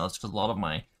anything else, because a lot of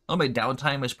my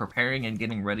downtime is preparing and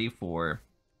getting ready for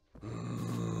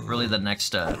really the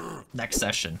next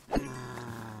session.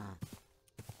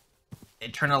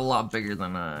 It turned out a lot bigger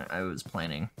than I was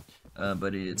planning,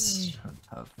 but it's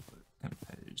tough.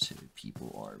 Competitive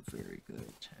people are very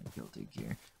good at Guilty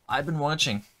Gear. I've been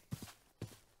watching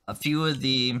a few of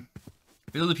the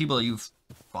people you've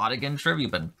fought against. You've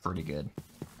been pretty good.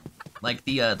 Like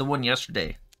the one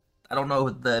yesterday. I don't know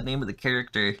the name of the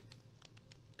character.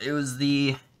 It was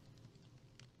the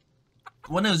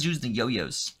one that was using the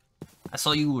yo-yos. I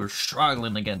saw you were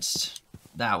struggling against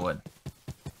that one.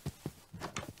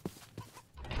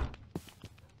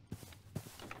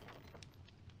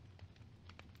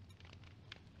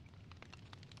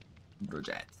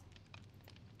 Project.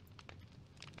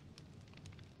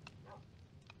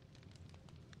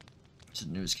 It's a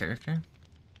newest character.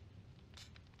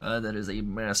 That is a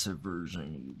massive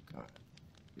version. You got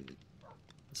it.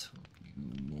 So you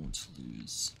won't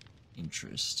lose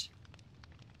interest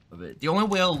of it. The only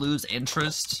way I'll lose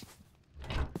interest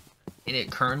in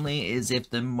it currently is if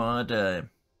the mod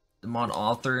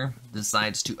author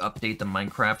decides to update the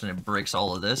Minecraft and it breaks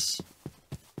all of this.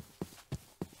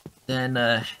 Then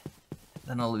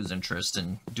I'll lose interest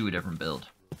and do a different build.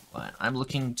 But I'm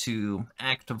looking to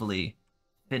actively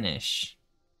finish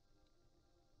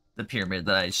the pyramid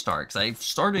that I start, because I've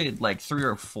started like 3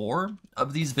 or 4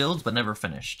 of these builds but never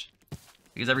finished,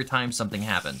 because every time something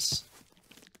happens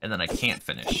and then I can't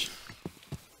finish.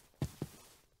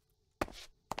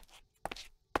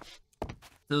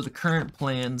 So the current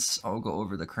plans, I'll go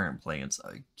over the current plans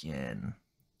again.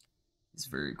 It's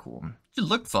very cool. It should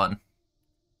look fun.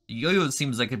 The yo-yo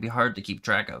seems like it'd be hard to keep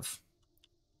track of.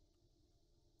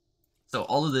 So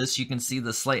all of this, you can see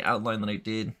the slight outline that I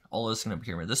did. All of this in a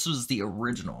pyramid. This was the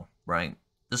original, right?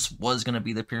 This was going to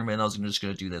be the pyramid. I was just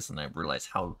going to do this, and I realized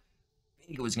how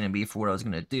big it was going to be for what I was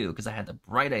going to do, because I had the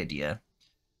bright idea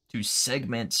to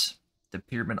segment the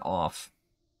pyramid off.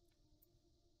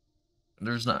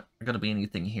 There's not going to be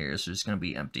anything here, so it's going to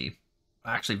be empty.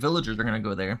 Actually, villagers are going to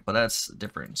go there, but that's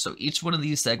different. So each one of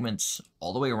these segments,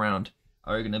 all the way around,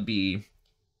 are going to be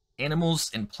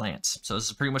animals and plants. So this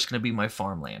is pretty much going to be my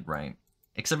farmland, right?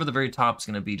 Except for the very top is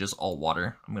going to be just all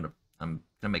water. I'm gonna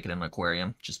make it an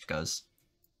aquarium just because.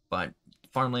 But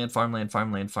farmland, farmland,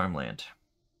 farmland, farmland.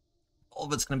 All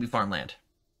of it's going to be farmland.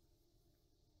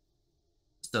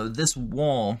 So this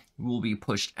wall will be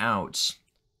pushed out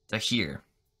to here.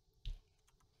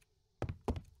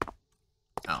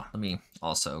 Oh, let me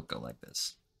also go like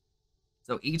this.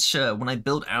 So each when I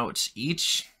build out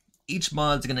each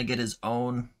mod's gonna get its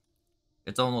own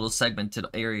little segmented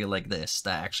area like this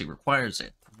that actually requires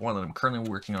it. The one that I'm currently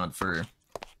working on for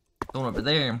the one over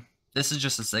there, this is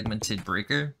just a segmented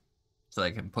breaker, so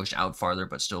I can push out farther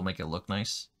but still make it look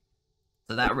nice.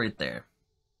 So that right there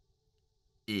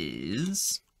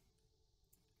is...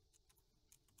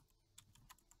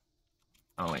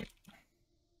 Oh wait.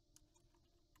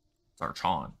 It's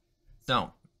Archon.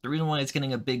 So, the reason why it's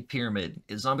getting a big pyramid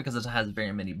is not because it has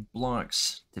very many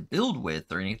blocks to build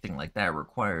with or anything like that. It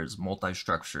requires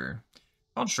multi-structure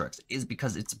constructs. Is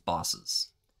because it's bosses.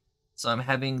 So I'm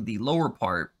having the lower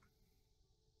part.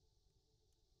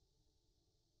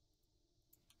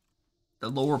 The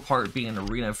lower part being an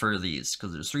arena for these,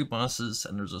 because there's 3 bosses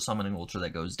and there's a summoning ultra that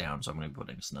goes down, so I'm going to be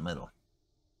putting this in the middle.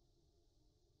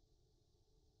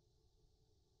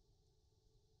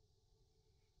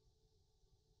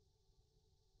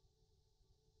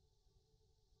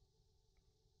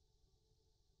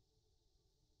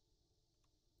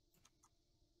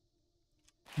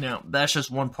 Now, that's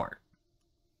just one part.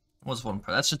 What's one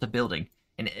part? That's just a building.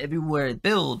 And everywhere I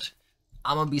build,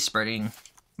 I'm going to be spreading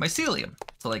mycelium.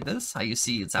 So like this, how you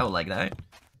see it's out like that.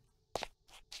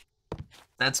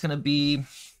 That's going to be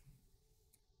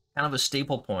kind of a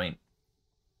staple point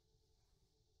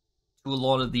to a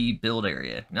lot of the build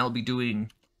area. And I'll be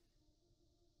doing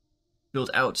build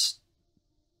outs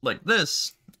like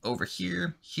this over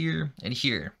here, here, and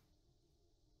here.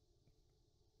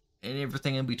 And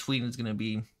everything in between is going to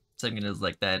be segmented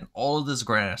like that. And all of this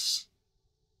grass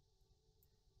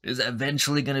is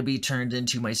eventually going to be turned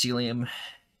into mycelium,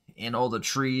 and all the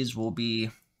trees will be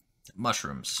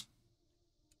mushrooms.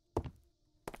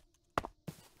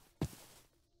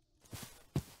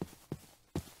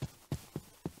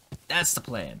 That's the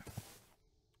plan.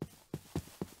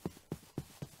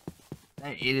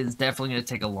 It is definitely going to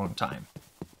take a long time.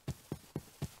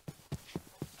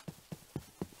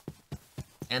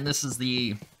 And this is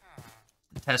the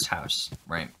test house,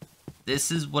 right?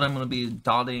 This is what I'm going to be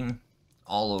dotting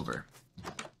all over.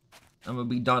 I'm going to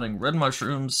be dotting red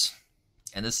mushrooms,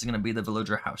 and this is going to be the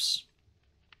villager house.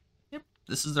 Yep,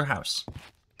 this is their house.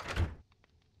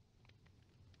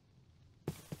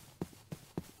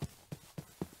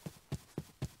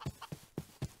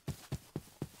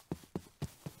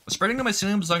 Spreading the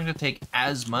mycelium is not going to take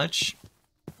as much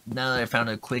now that I found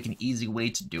a quick and easy way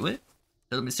to do it.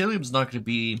 The mycelium is not going to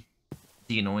be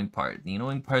the annoying part. The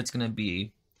annoying part is going to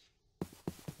be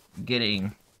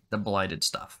getting the blighted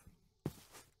stuff.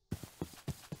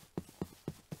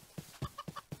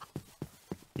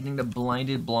 Getting the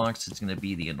blinded blocks is going to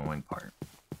be the annoying part.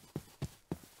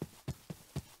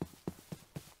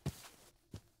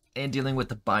 And dealing with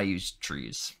the bayou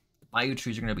trees. The bayou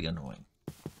trees are going to be annoying.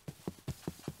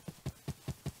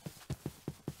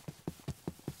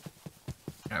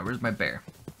 Alright, where's my bear?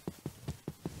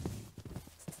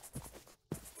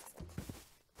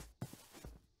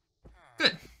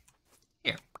 Good.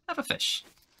 Here, have a fish.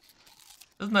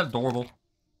 Isn't that adorable?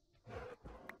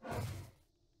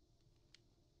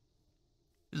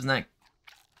 Isn't that...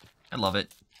 I love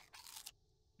it.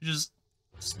 Just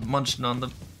munching on the...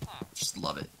 Just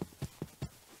love it.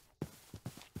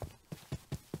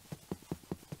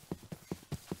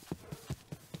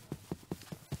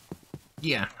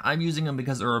 Yeah, I'm using them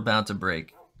because they're about to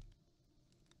break.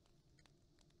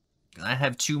 I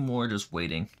have 2 more just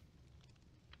waiting.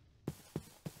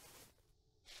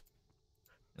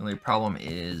 The only problem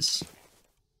is...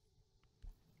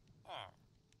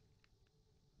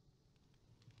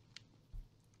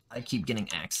 I keep getting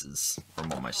axes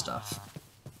from all my stuff.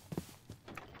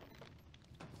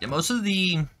 Yeah, most of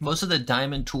the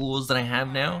diamond tools that I have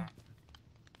now,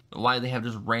 why they have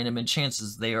just random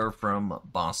enchants, they are from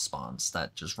boss spawns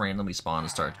that just randomly spawn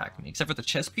and start attacking me. Except for the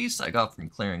chest piece I got from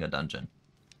clearing a dungeon.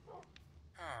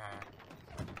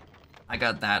 I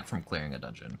got that from clearing a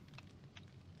dungeon.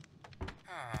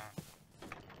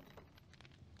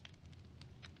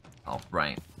 Oh,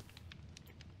 right.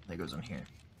 That goes in here.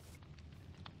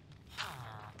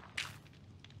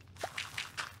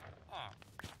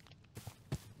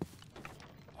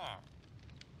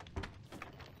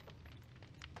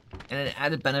 And an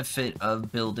added benefit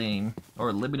of building,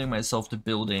 or limiting myself to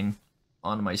building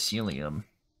on mycelium,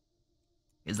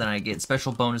 is that I get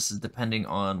special bonuses depending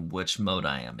on which mode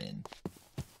I am in.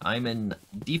 I'm in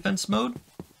defense mode.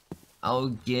 I'll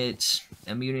get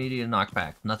immunity to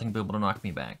knockback. Nothing will be able to knock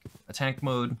me back. Attack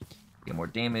mode, get more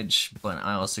damage, but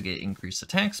I also get increased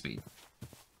attack speed.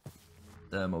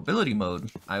 The mobility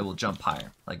mode, I will jump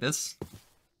higher, like this.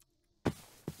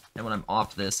 And when I'm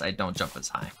off this, I don't jump as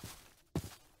high.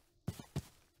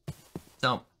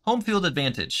 So, home field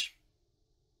advantage,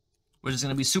 which is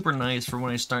going to be super nice for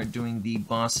when I start doing the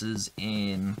bosses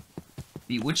in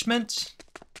Bewitchment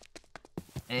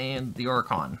and the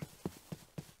Archon.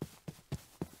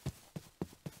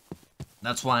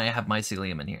 That's why I have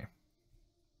Mycelium in here.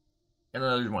 And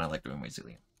another reason why I like doing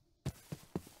Mycelium.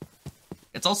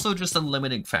 It's also just a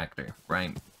limiting factor,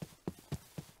 right?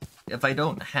 If I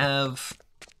don't have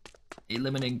a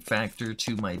limiting factor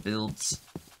to my builds,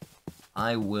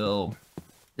 I will...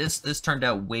 This turned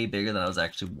out way bigger than I was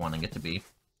actually wanting it to be.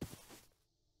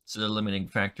 So the limiting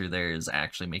factor there is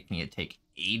actually making it take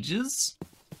ages.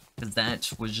 Because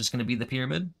that was just going to be the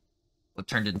pyramid. What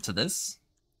turned into this.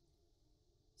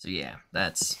 So yeah,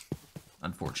 that's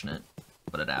unfortunate.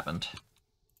 But it happened.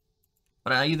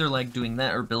 But I either like doing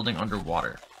that or building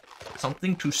underwater.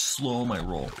 Something to slow my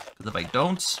roll. Because if I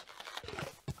don't,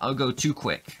 I'll go too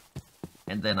quick.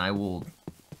 And then I will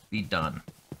be done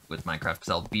with Minecraft. Because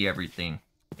I'll be everything.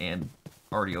 And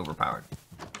already overpowered.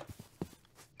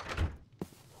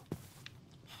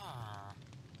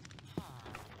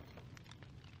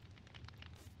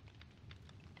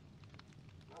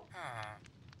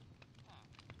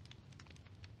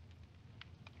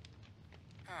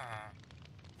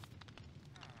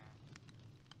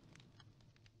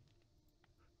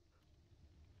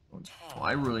 Oh,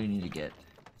 I really need to get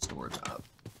storage up.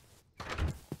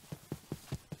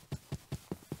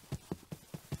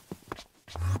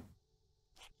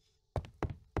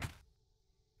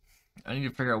 I need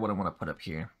to figure out what I want to put up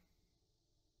here.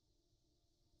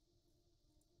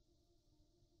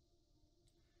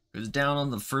 Because down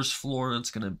on the first floor, it's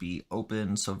going to be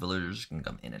open so villagers can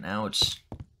come in and out.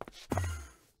 I'm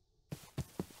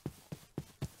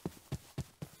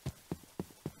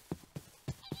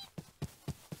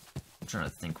trying to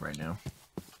think right now.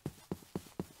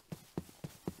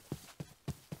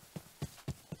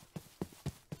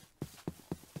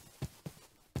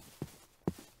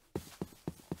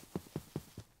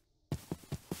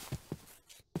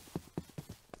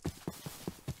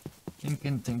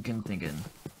 Thinking.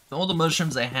 So all the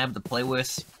mushrooms I have to play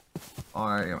with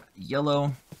are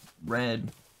yellow,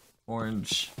 red,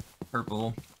 orange,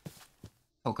 purple,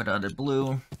 polka dotted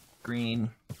blue, green,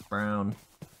 brown,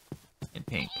 and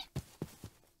pink.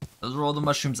 Those are all the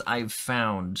mushrooms I've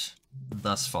found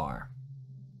thus far.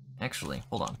 Actually,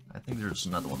 hold on. I think there's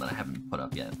another one that I haven't put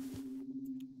up yet.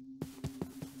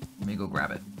 Let me go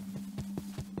grab it.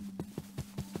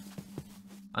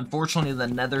 Unfortunately, the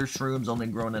nether shrooms only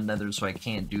grow in the nether, so I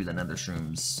can't do the nether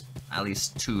shrooms. At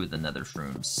least two of the nether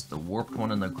shrooms. The warped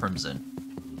one and the crimson.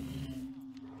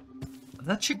 Did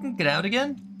that chicken get out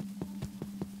again?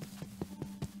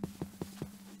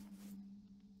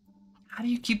 How do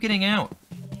you keep getting out?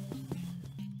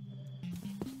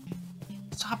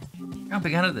 Stop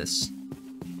jumping out of this.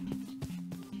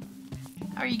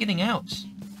 How are you getting out?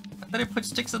 I thought I put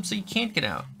sticks up so you can't get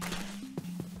out.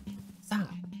 Stop.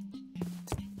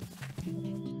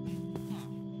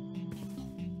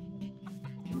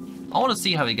 I want to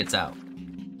see how he gets out,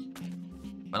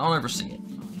 but I'll never see it.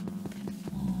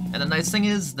 And the nice thing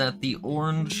is that the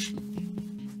orange,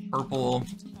 purple,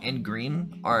 and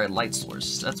green are a light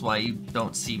source. That's why you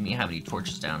don't see me have any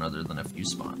torches down other than a few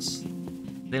spots.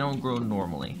 They don't grow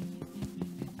normally.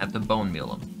 I have to bone meal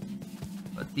them.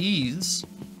 But these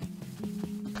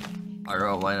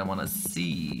are what I want to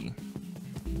see.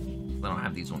 I don't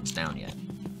have these ones down yet.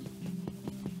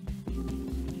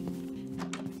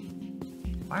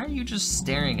 Why are you just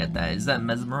staring at that? Is that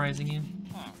mesmerizing you?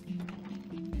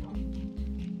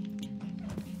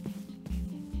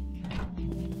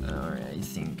 Alright, I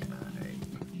think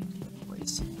I play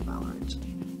some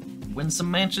Valorant. Win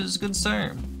some matches, good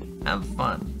sir. Have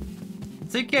fun.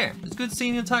 Take care. It's good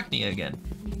seeing you and talking to you again.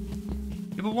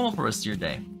 You have a wonderful rest of your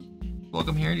day.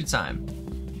 Welcome here anytime.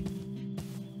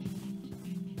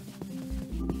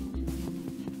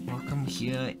 Welcome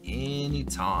here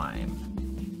anytime.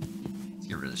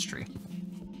 Get rid of this tree.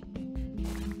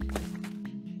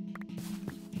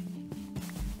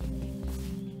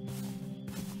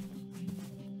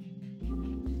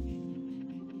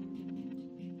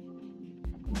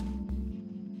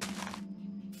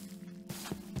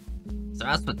 So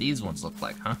that's what these ones look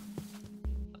like, huh?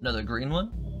 Another green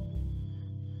one?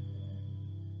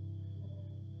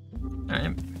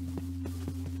 Alright.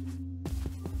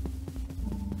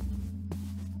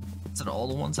 Is it all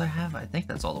the ones I have? I think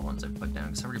that's all the ones I put down,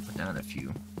 because I already put down a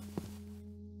few.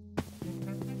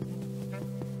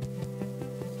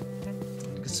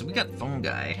 So we got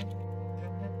fungi.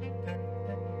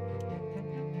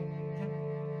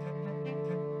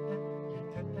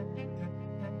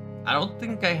 I don't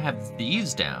think I have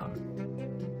these down.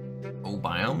 Oh,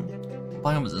 biome? What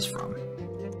biome is this from?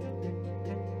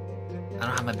 I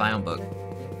don't have my biome book.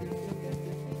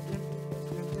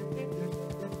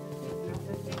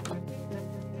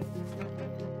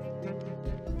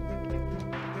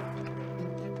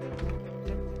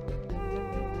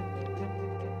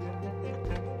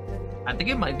 I think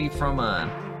it might be from the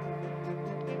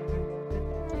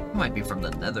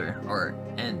Nether or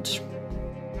End.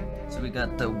 So we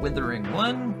got the withering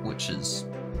one, which is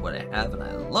what I have, and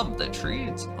I love the tree.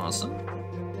 It's awesome.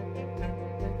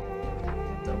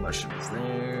 No mushrooms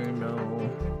there, no.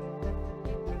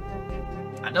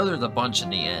 I know there's a bunch in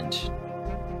the end.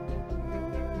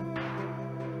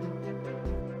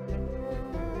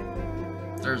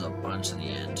 There's a bunch in the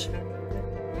end.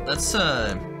 Let's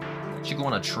should go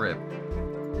on a trip.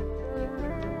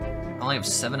 I only have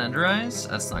 7 Ender Eyes?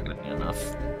 That's not gonna be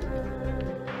enough.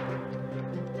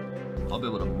 I'll be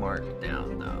able to mark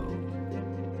down though.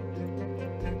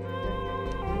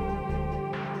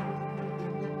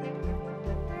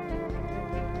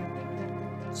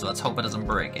 So let's hope it doesn't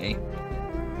break, eh?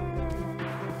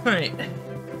 Alright.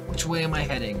 Which way am I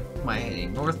heading? Am I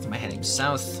heading north? Am I heading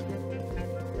south?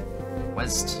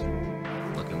 West?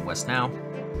 Looking west now.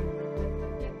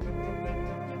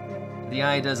 The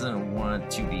eye doesn't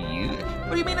want to be used.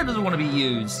 What do you mean it doesn't want to be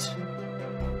used?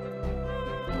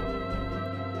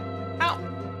 How?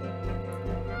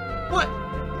 What?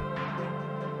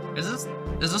 Is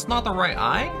this not the right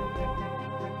eye?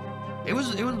 It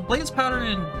was blaze powder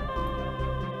and.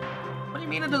 What do you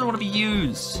mean it doesn't want to be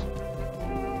used?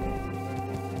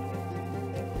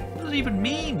 What does it even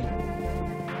mean?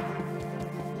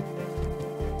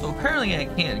 So apparently I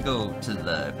can't go to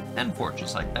the End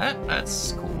Fortress like that.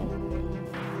 That's cool.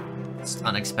 It's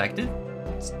unexpected.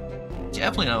 It's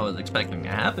definitely not what I was expecting to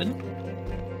happen.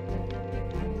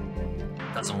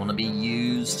 Doesn't want to be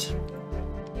used.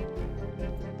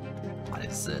 What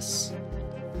is this?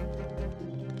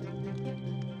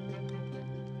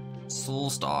 Soul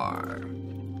Star.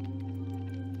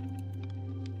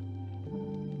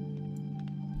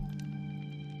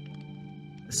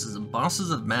 This is the bosses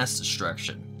of mass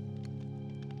destruction.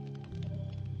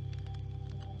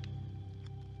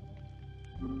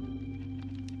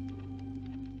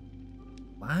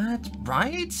 What?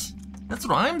 Right? That's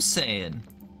what I'm saying.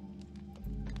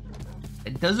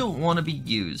 It doesn't want to be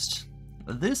used.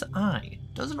 But this eye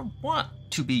doesn't want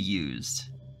to be used.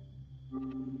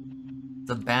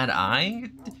 The bad eye?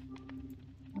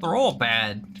 They're all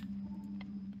bad.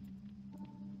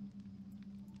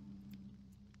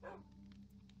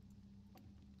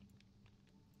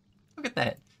 Look at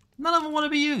that. None of them want to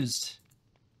be used.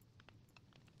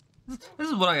 This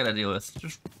is what I gotta deal with.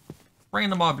 Just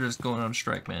random objects going on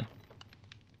strike, man.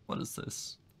 What is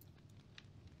this?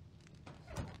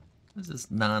 What is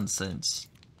this nonsense?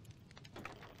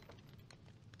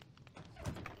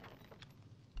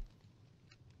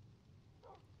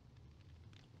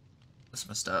 That's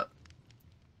messed up.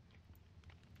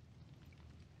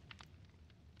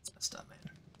 That's messed up,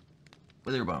 man.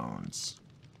 Wither bones.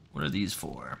 What are these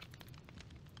for?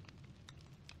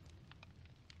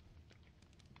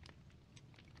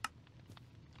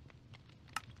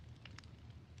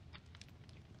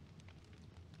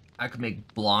 I could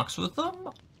make blocks with them?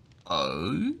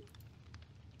 Oh.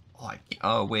 Oh, I can't.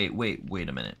 Oh, wait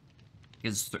a minute.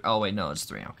 It's oh, wait, no, it's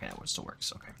 3. Okay, that still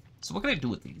works. Okay. So what can I do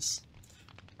with these?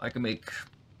 I can make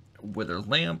a wither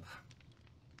lamp,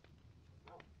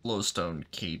 glowstone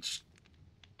cage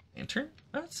lantern.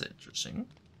 That's interesting.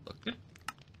 Look good.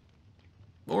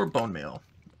 Or bone meal.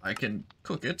 I can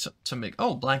cook it to make.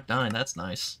 Oh, black dye. That's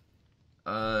nice.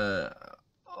 Oh.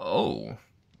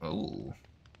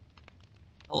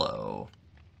 Hello.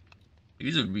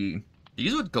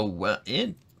 These would go well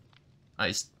in.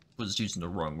 I was using the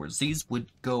wrong words. These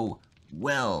would go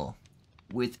well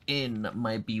within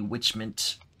my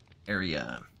bewitchment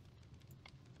area.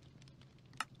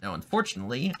 Now,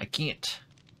 unfortunately, I can't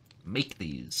make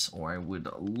these, or I would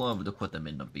love to put them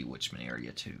in the bewitchment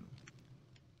area too.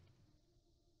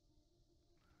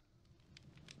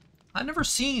 I've never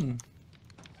seen.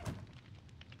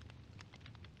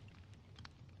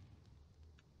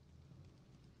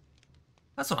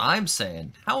 That's what I'm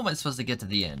saying. How am I supposed to get to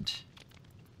the end?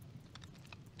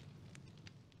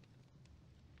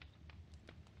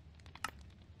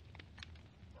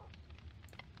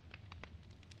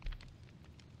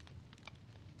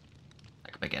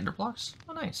 I can make ender blocks?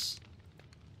 Oh, nice.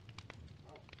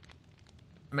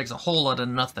 It makes a whole lot of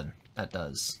nothing, that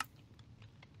does.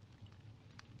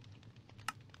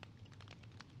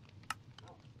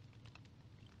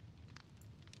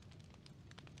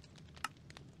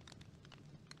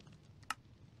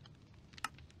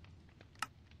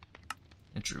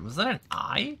 Interesting. Was that an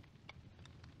eye?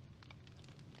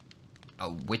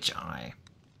 A witch eye.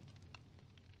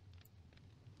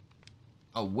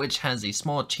 A witch has a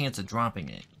small chance of dropping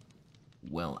it.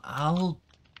 Well, I'll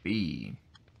be.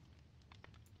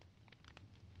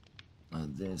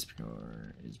 This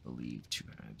pure is believed to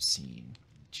have seen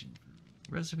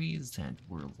recipes that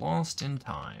were lost in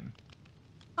time.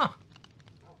 Huh.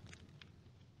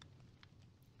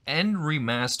 End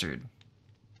remastered.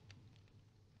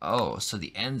 Oh, so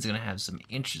the end's gonna have some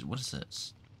interest. What is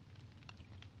this?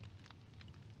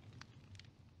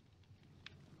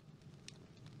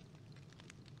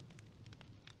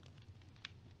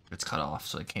 It's cut off,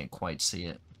 so I can't quite see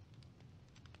it.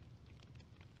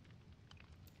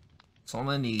 So I'm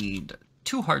gonna need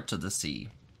 2 Hearts of the Sea.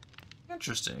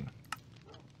 Interesting.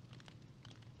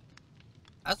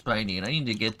 That's what I need. I need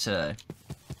to get to...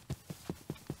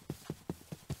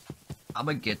 I'm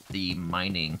gonna get the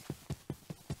mining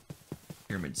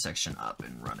pyramid section up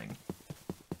and running.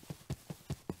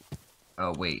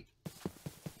 Oh, wait.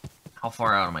 How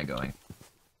far out am I going?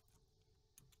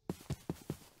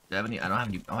 Do I have any? I don't have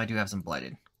any. Oh, I do have some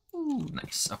blighted. Ooh,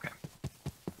 nice. Okay.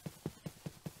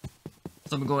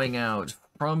 So I'm going out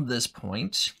from this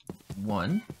point.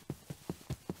 1,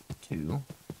 2,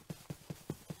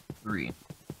 3.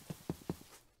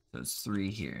 So it's 3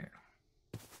 here.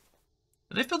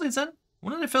 Did I fill these in?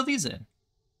 When did I fill these in?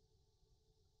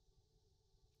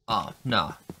 Oh,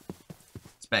 no.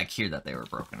 It's back here that they were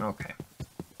broken. Okay.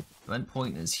 The end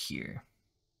point is here.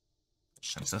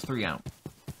 So 3 out.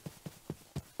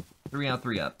 3 out,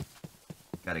 3 up.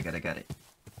 Got it, got it, got it.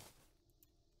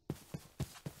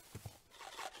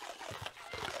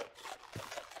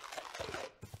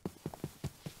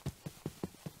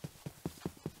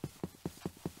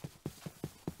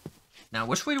 Now,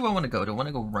 which way do I want to go? Do I want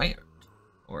to go right?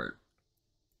 Or...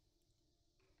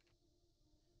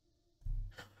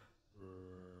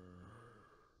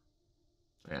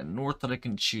 yeah, north that I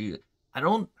can choose. I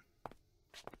don't...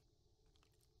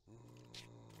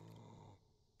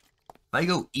 If I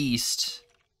go east,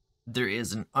 there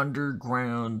is an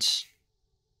underground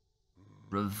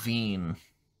ravine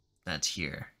that's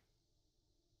here.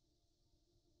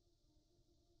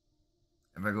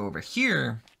 If I go over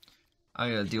here, I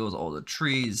gotta deal with all the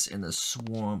trees in the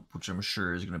swamp, which I'm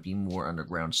sure is gonna be more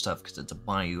underground stuff because it's a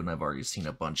bayou, and I've already seen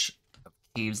a bunch of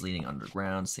caves leading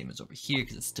underground. Same as over here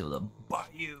because it's still the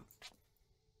bayou.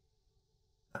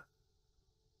 I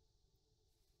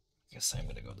guess I'm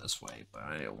gonna go this way, but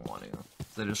I don't want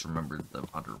to. I just remembered the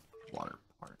underwater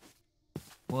part.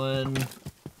 1,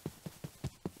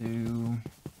 2,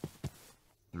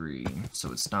 3.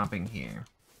 So it's stopping here.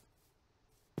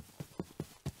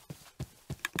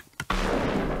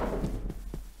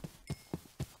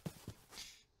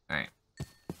 Alright.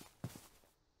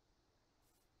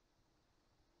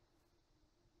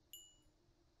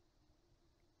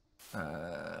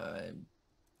 I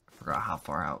forgot how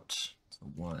far out.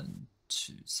 1,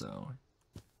 2, so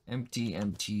empty,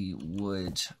 empty,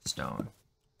 wood, stone.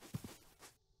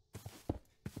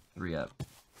 3 up.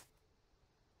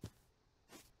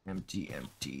 Empty,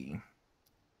 empty,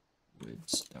 wood,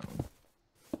 stone.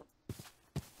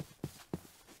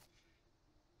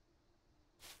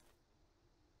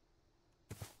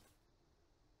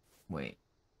 Wait.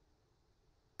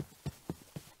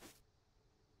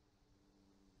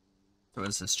 So what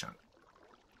is this chunk?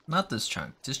 Not this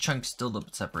chunk. This chunk's still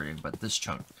separated, but this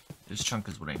chunk. This chunk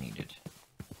is what I needed.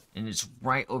 And it's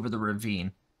right over the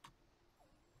ravine.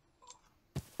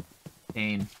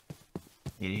 Pain.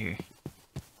 Get here.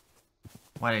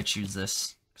 Why did I choose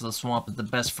this? Because the swamp is the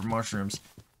best for mushrooms.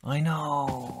 I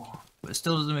know! But it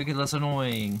still doesn't make it less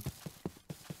annoying.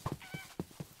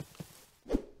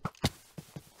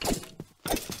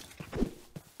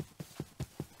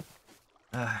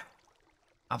 I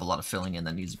have a lot of filling in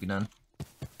that needs to be done.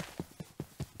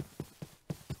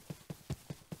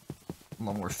 A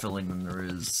lot more filling than there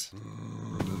is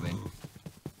removing.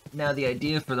 Now the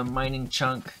idea for the mining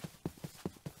chunk,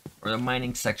 or the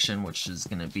mining section, which is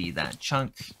going to be that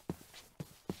chunk,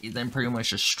 is then pretty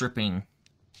much just stripping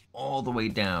all the way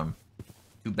down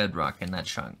to bedrock in that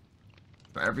chunk.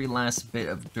 For every last bit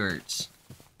of dirt,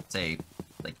 say,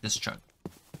 like this chunk,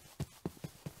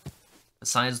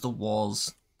 besides the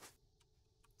walls,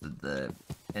 the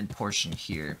end portion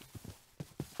here,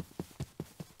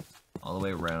 all the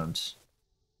way around,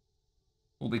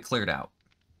 will be cleared out.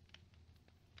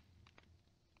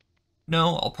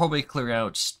 No, I'll probably clear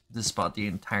out this spot, the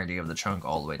entirety of the chunk,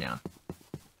 all the way down.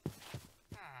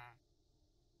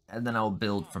 And then I'll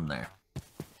build from there.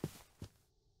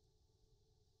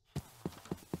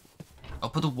 I'll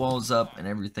put the walls up and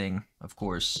everything, of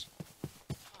course.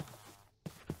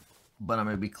 But I'm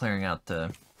going to be clearing out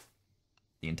the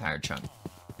entire chunk.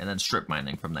 And then strip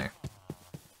mining from there.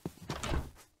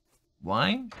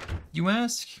 Why, you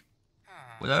ask?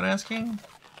 Without asking?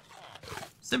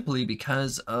 Simply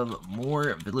because of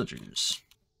more villagers.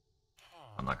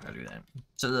 I'm not going to do that.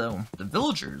 So the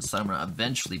villagers I'm going to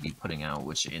eventually be putting out,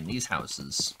 which in these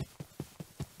houses...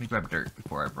 Let me grab dirt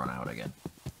before I run out again.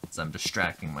 So I'm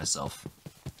distracting myself.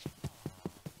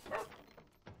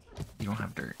 You don't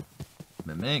have dirt.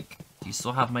 Mimic, do you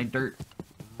still have my dirt?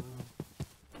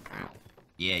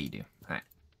 Yeah, you do. Alright,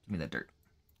 give me that dirt.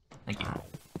 Thank you.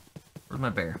 Where's my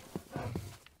bear?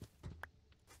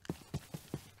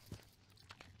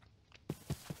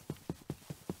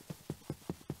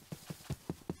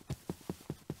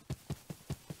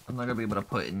 I'm not gonna be able to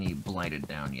put any blighted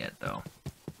down yet, though.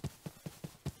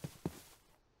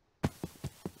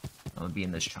 I'll be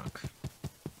in this chunk.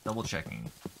 Double checking.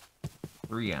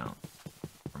 3 out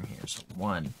from here. So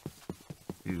 1,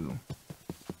 2,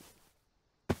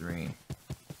 3.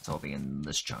 So I'll be in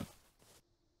this chunk.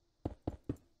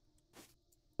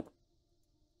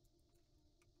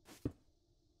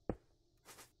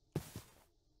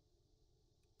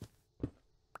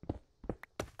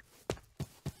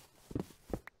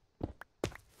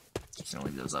 Just gonna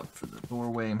leave those up for the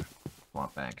doorway.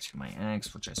 Swap back to my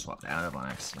axe, which I swapped out of on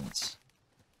accident.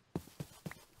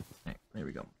 Okay, there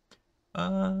we go.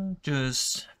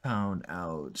 Just found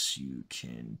out you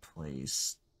can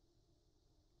place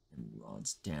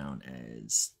rods down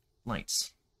as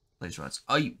lights. Place rods.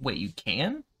 Oh, wait, you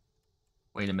can?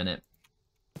 Wait a minute.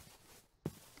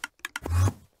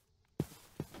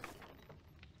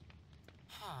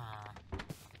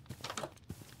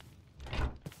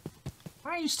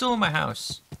 Why are you still in my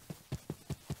house?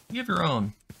 You have your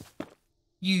own.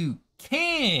 You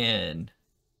can!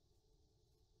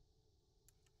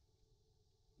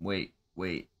 Wait.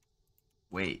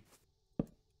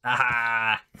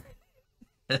 Ah!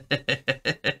 I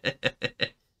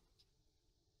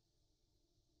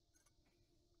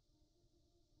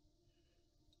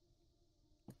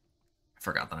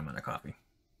forgot that I'm out of coffee.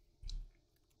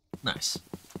 Nice.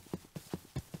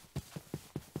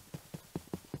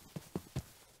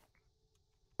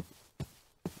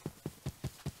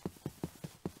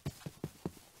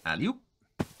 Alley-oop.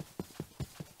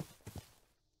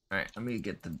 Alright, let me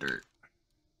get the dirt.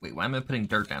 Wait, why am I putting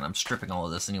dirt down? I'm stripping all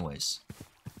of this anyways.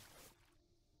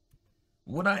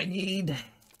 What I need...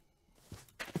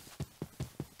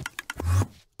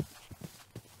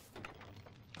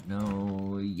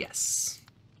 No, yes.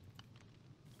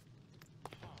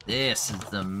 This is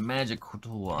the magical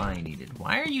tool I needed.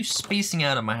 Why are you spacing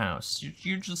out of my house?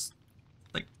 You're just...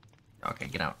 like... Okay,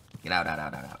 get out. Get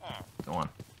out. Go on.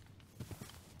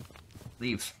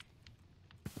 Leave.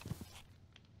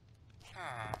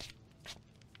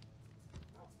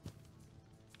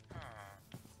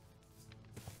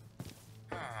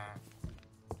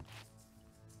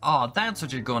 Oh, that's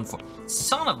what you're going for.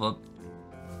 Son of a...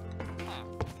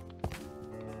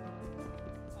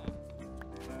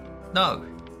 No.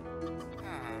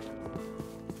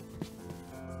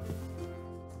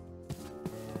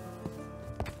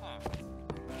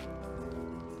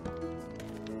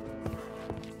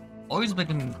 Always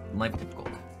making life difficult.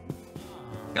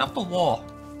 Get off the wall.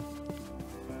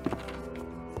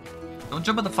 Don't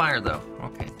jump in the fire, though.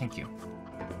 Okay, thank you.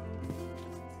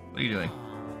 What are you doing?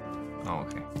 Oh,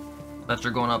 okay. I thought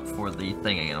you're going up for the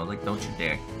thing again. I was like, don't you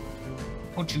dare.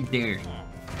 Don't you dare.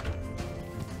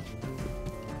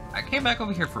 I came back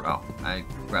over here for... Oh, I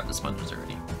grabbed the sponges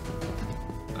already.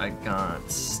 I got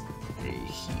a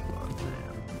heap of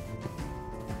them.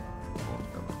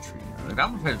 The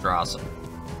goblin pits are awesome.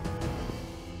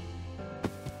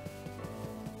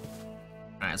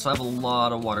 Alright, so I have a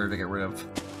lot of water to get rid of.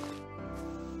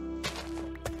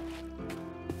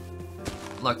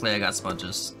 Luckily, I got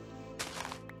sponges.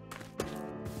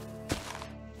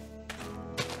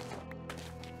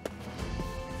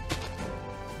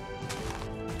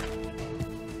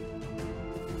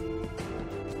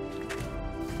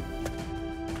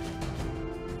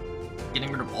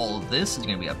 Getting rid of all of this is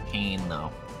going to be a pain,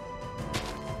 though.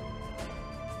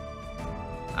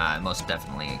 Most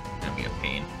definitely going to be a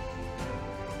pain.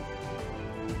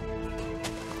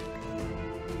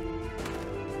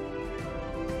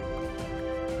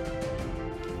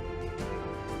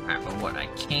 Alright, but what I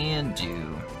can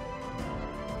do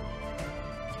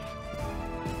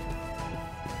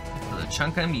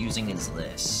chunk I'm using is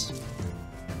this.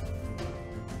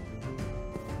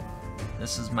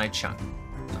 This is my chunk.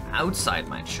 So outside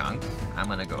my chunk, I'm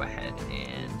gonna go ahead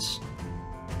and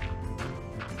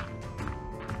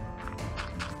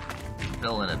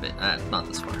fill in a bit. Not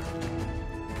this far.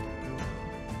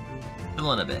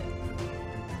 Fill in a bit.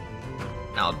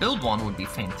 Now, a build one would be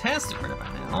fantastic right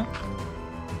about now.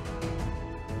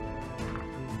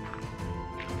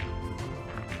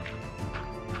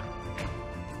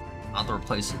 I'll have to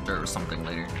replace it dirt or something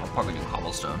later. I'll probably do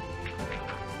cobblestone.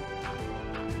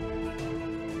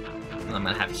 And I'm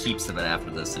gonna have heaps of it after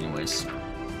this anyways.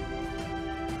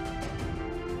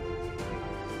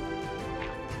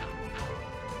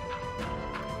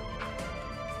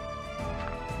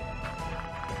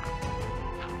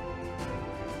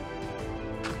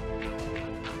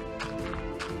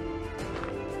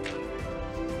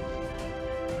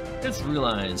 Just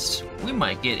realized we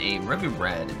might get a Revy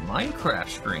Minecraft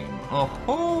stream. Oh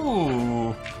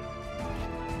ho!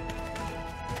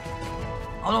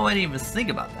 Although I didn't even think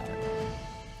about that.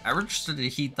 I registered that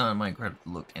he thought Minecraft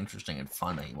looked interesting and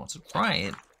fun that he wants to try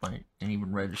it, but I didn't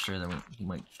even register that he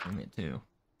might stream it too.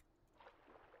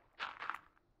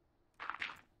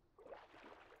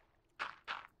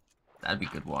 That'd be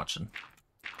good watching.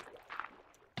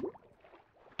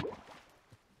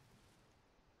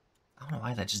 I don't know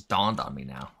why that just dawned on me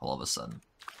now, all of a sudden.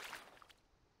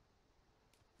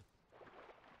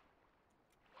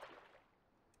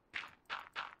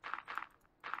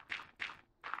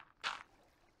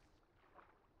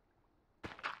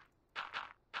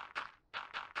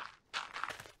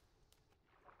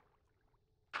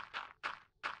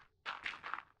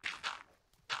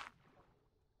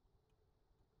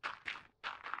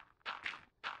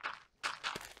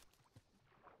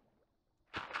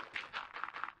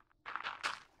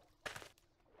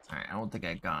 Alright, I don't think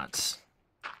I got...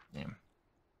 Damn.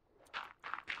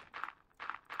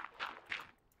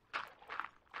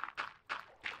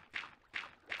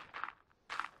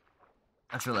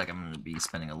 I feel like I'm going to be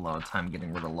spending a lot of time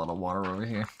getting rid of a lot of water over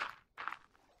here.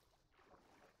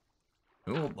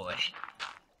 Oh boy.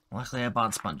 Luckily I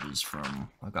bought sponges from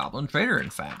a goblin trader, in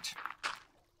fact.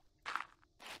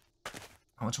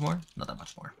 How much more? Not that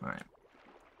much more. Alright.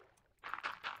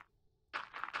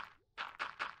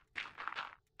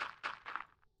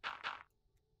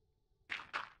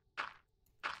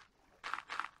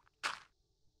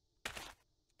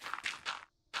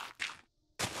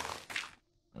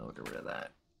 I'll get rid of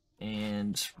that.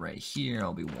 And right here,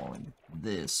 I'll be walling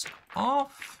this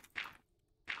off.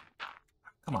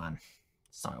 Come on.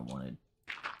 That's not what I wanted.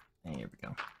 Hey, here we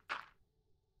go.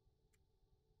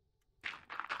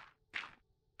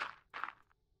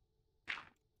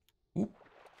 Oop.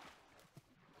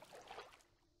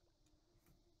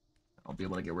 I'll be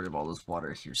able to get rid of all this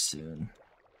water here soon.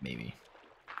 Maybe.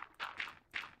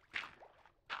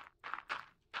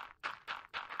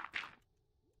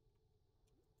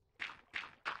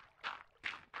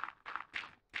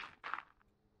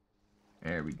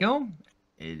 There we go.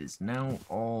 It is now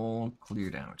all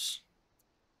cleared out.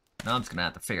 Now I'm just gonna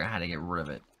have to figure out how to get rid of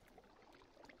it,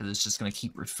 because it's just gonna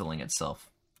keep refilling itself.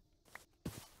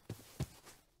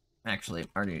 Actually,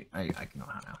 I can know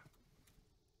how now.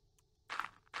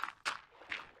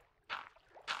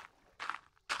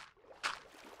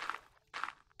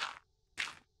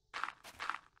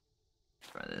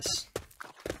 Try this.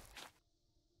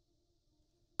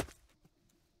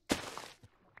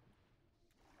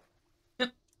 Yep,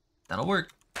 that'll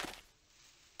work.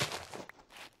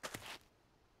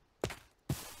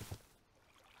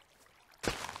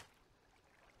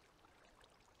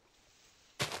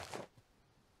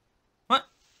 What?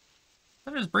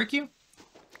 Did I just break you?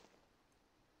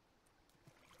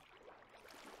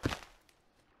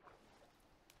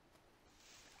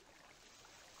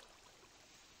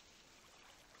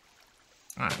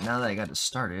 Alright, now that I got it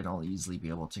started, I'll easily be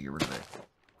able to get rid of it.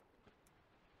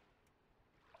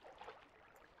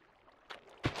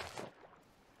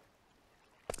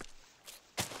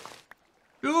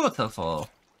 Beautiful!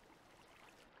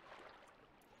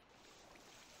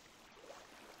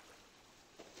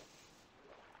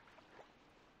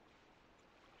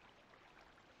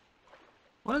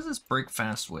 What does this break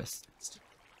fast with?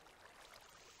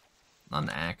 Not an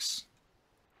axe.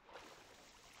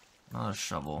 Not a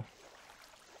shovel.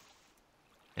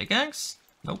 Pickaxe?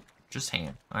 Nope, just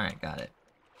hand. Alright, got it.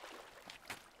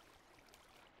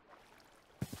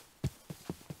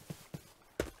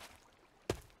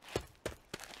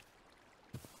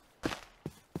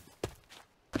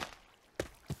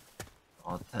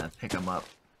 I'll have to pick them up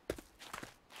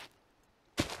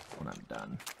when I'm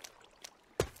done.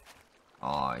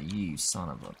 Aw, you son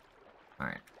of a...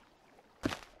 Alright.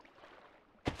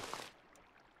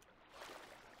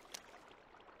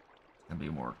 be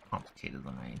more complicated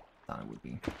than I thought it would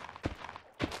be.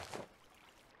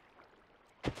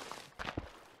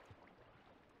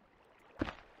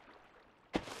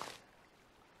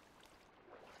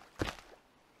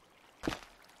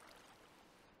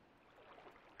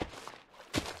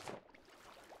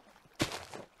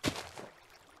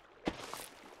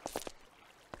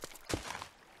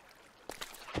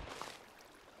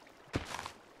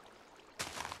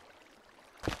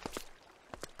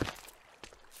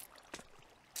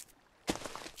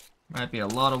 Might be a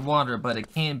lot of water, but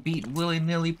it can't beat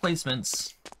willy-nilly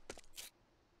placements.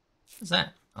 What's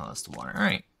that? Oh, that's the water.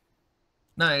 Alright.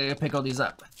 Now I gotta pick all these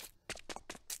up.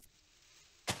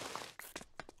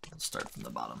 Let's start from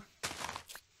the bottom.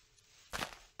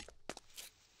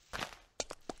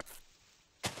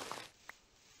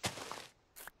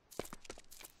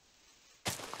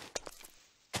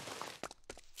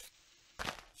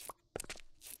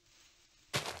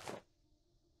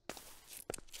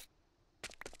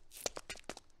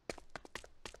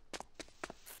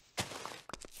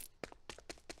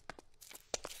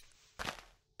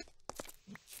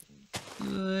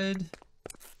 Good.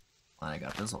 I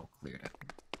got this all cleared out.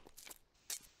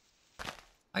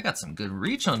 I got some good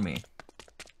reach on me.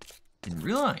 Didn't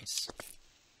realize.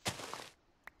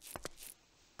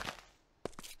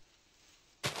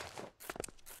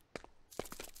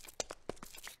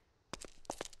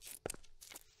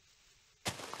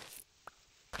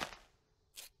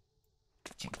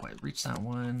 Can't quite reach that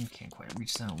one. Can't quite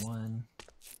reach that one.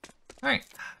 Alright,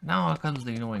 now comes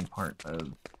the annoying part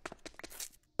of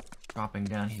dropping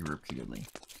down here repeatedly.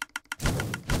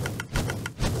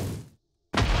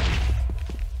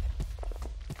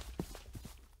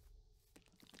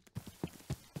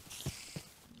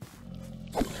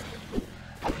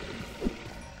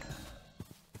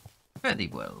 Very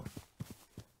well.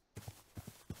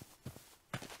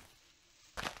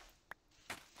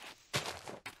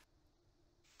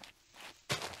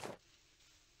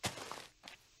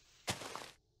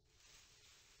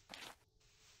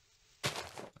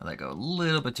 I let go a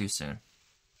little bit too soon.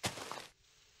 Is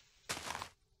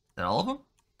that all of them?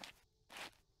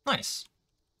 Nice.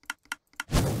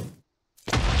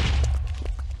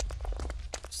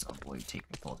 Just avoid taking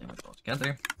full damage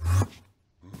altogether.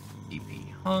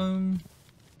 DP home.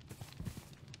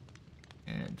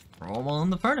 And throw them all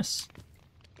in the furnace.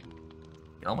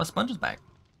 Get all my sponges back.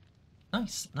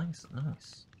 Nice, nice,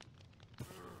 nice.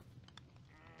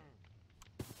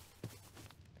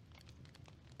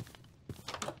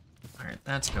 Alright,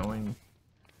 that's going.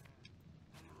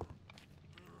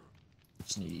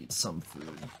 Just need some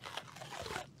food.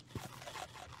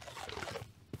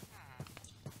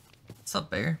 What's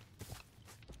up, bear?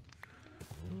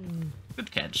 Good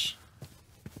catch.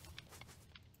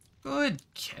 Good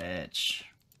catch.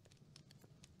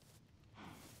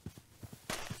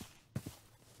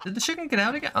 Did the chicken get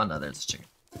out again? Oh no, there's the chicken.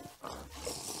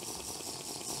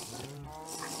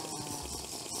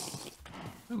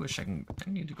 I wish I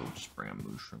need to go just bring a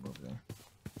mushroom over there.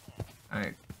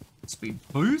 Alright, speed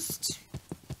boost.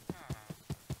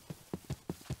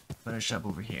 Finish up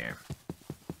over here.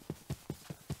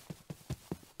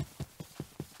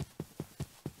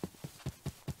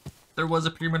 There was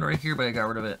a pyramid right here, but I got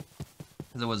rid of it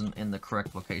because it wasn't in the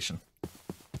correct location.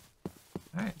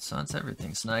 Alright, so that's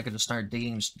everything. So now I can just start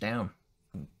digging just down.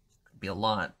 Could be a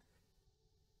lot.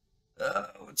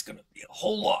 It's gonna be a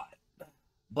whole lot.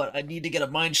 But I need to get a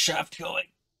mine shaft going.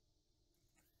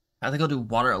 I think I'll do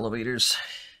water elevators.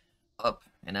 Up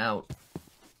and out.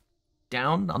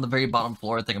 Down on the very bottom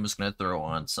floor, I think I'm just going to throw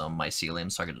on some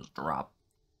mycelium so I can just drop.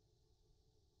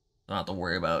 Don't have to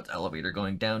worry about the elevator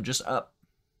going down, just up.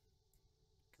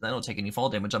 Because I don't take any fall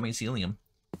damage on mycelium.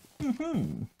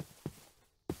 It's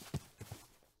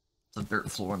a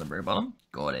dirt floor on the very bottom.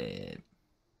 Got it.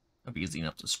 That'll be easy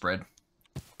enough to spread.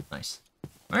 Nice.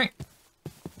 Alright.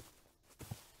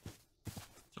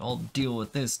 I'll deal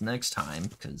with this next time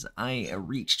because I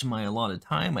reached my allotted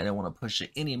time. I don't want to push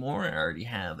it anymore. I already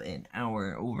have an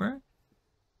hour over.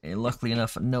 And luckily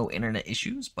enough, no internet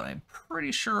issues, but I'm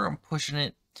pretty sure I'm pushing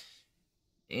it.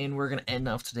 And we're going to end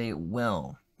off today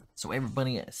well. So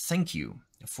everybody, thank you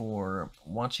for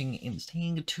watching and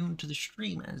staying tuned to the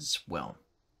stream as well.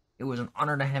 It was an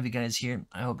honor to have you guys here.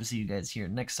 I hope to see you guys here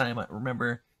next time.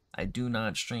 Remember, I do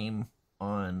not stream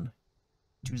on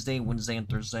Tuesday, Wednesday, and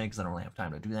Thursday because I don't really have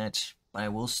time to do that. But I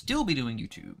will still be doing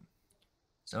YouTube.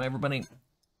 So everybody,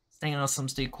 stay awesome,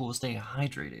 stay cool, stay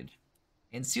hydrated.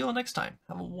 And see you all next time.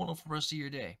 Have a wonderful rest of your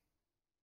day.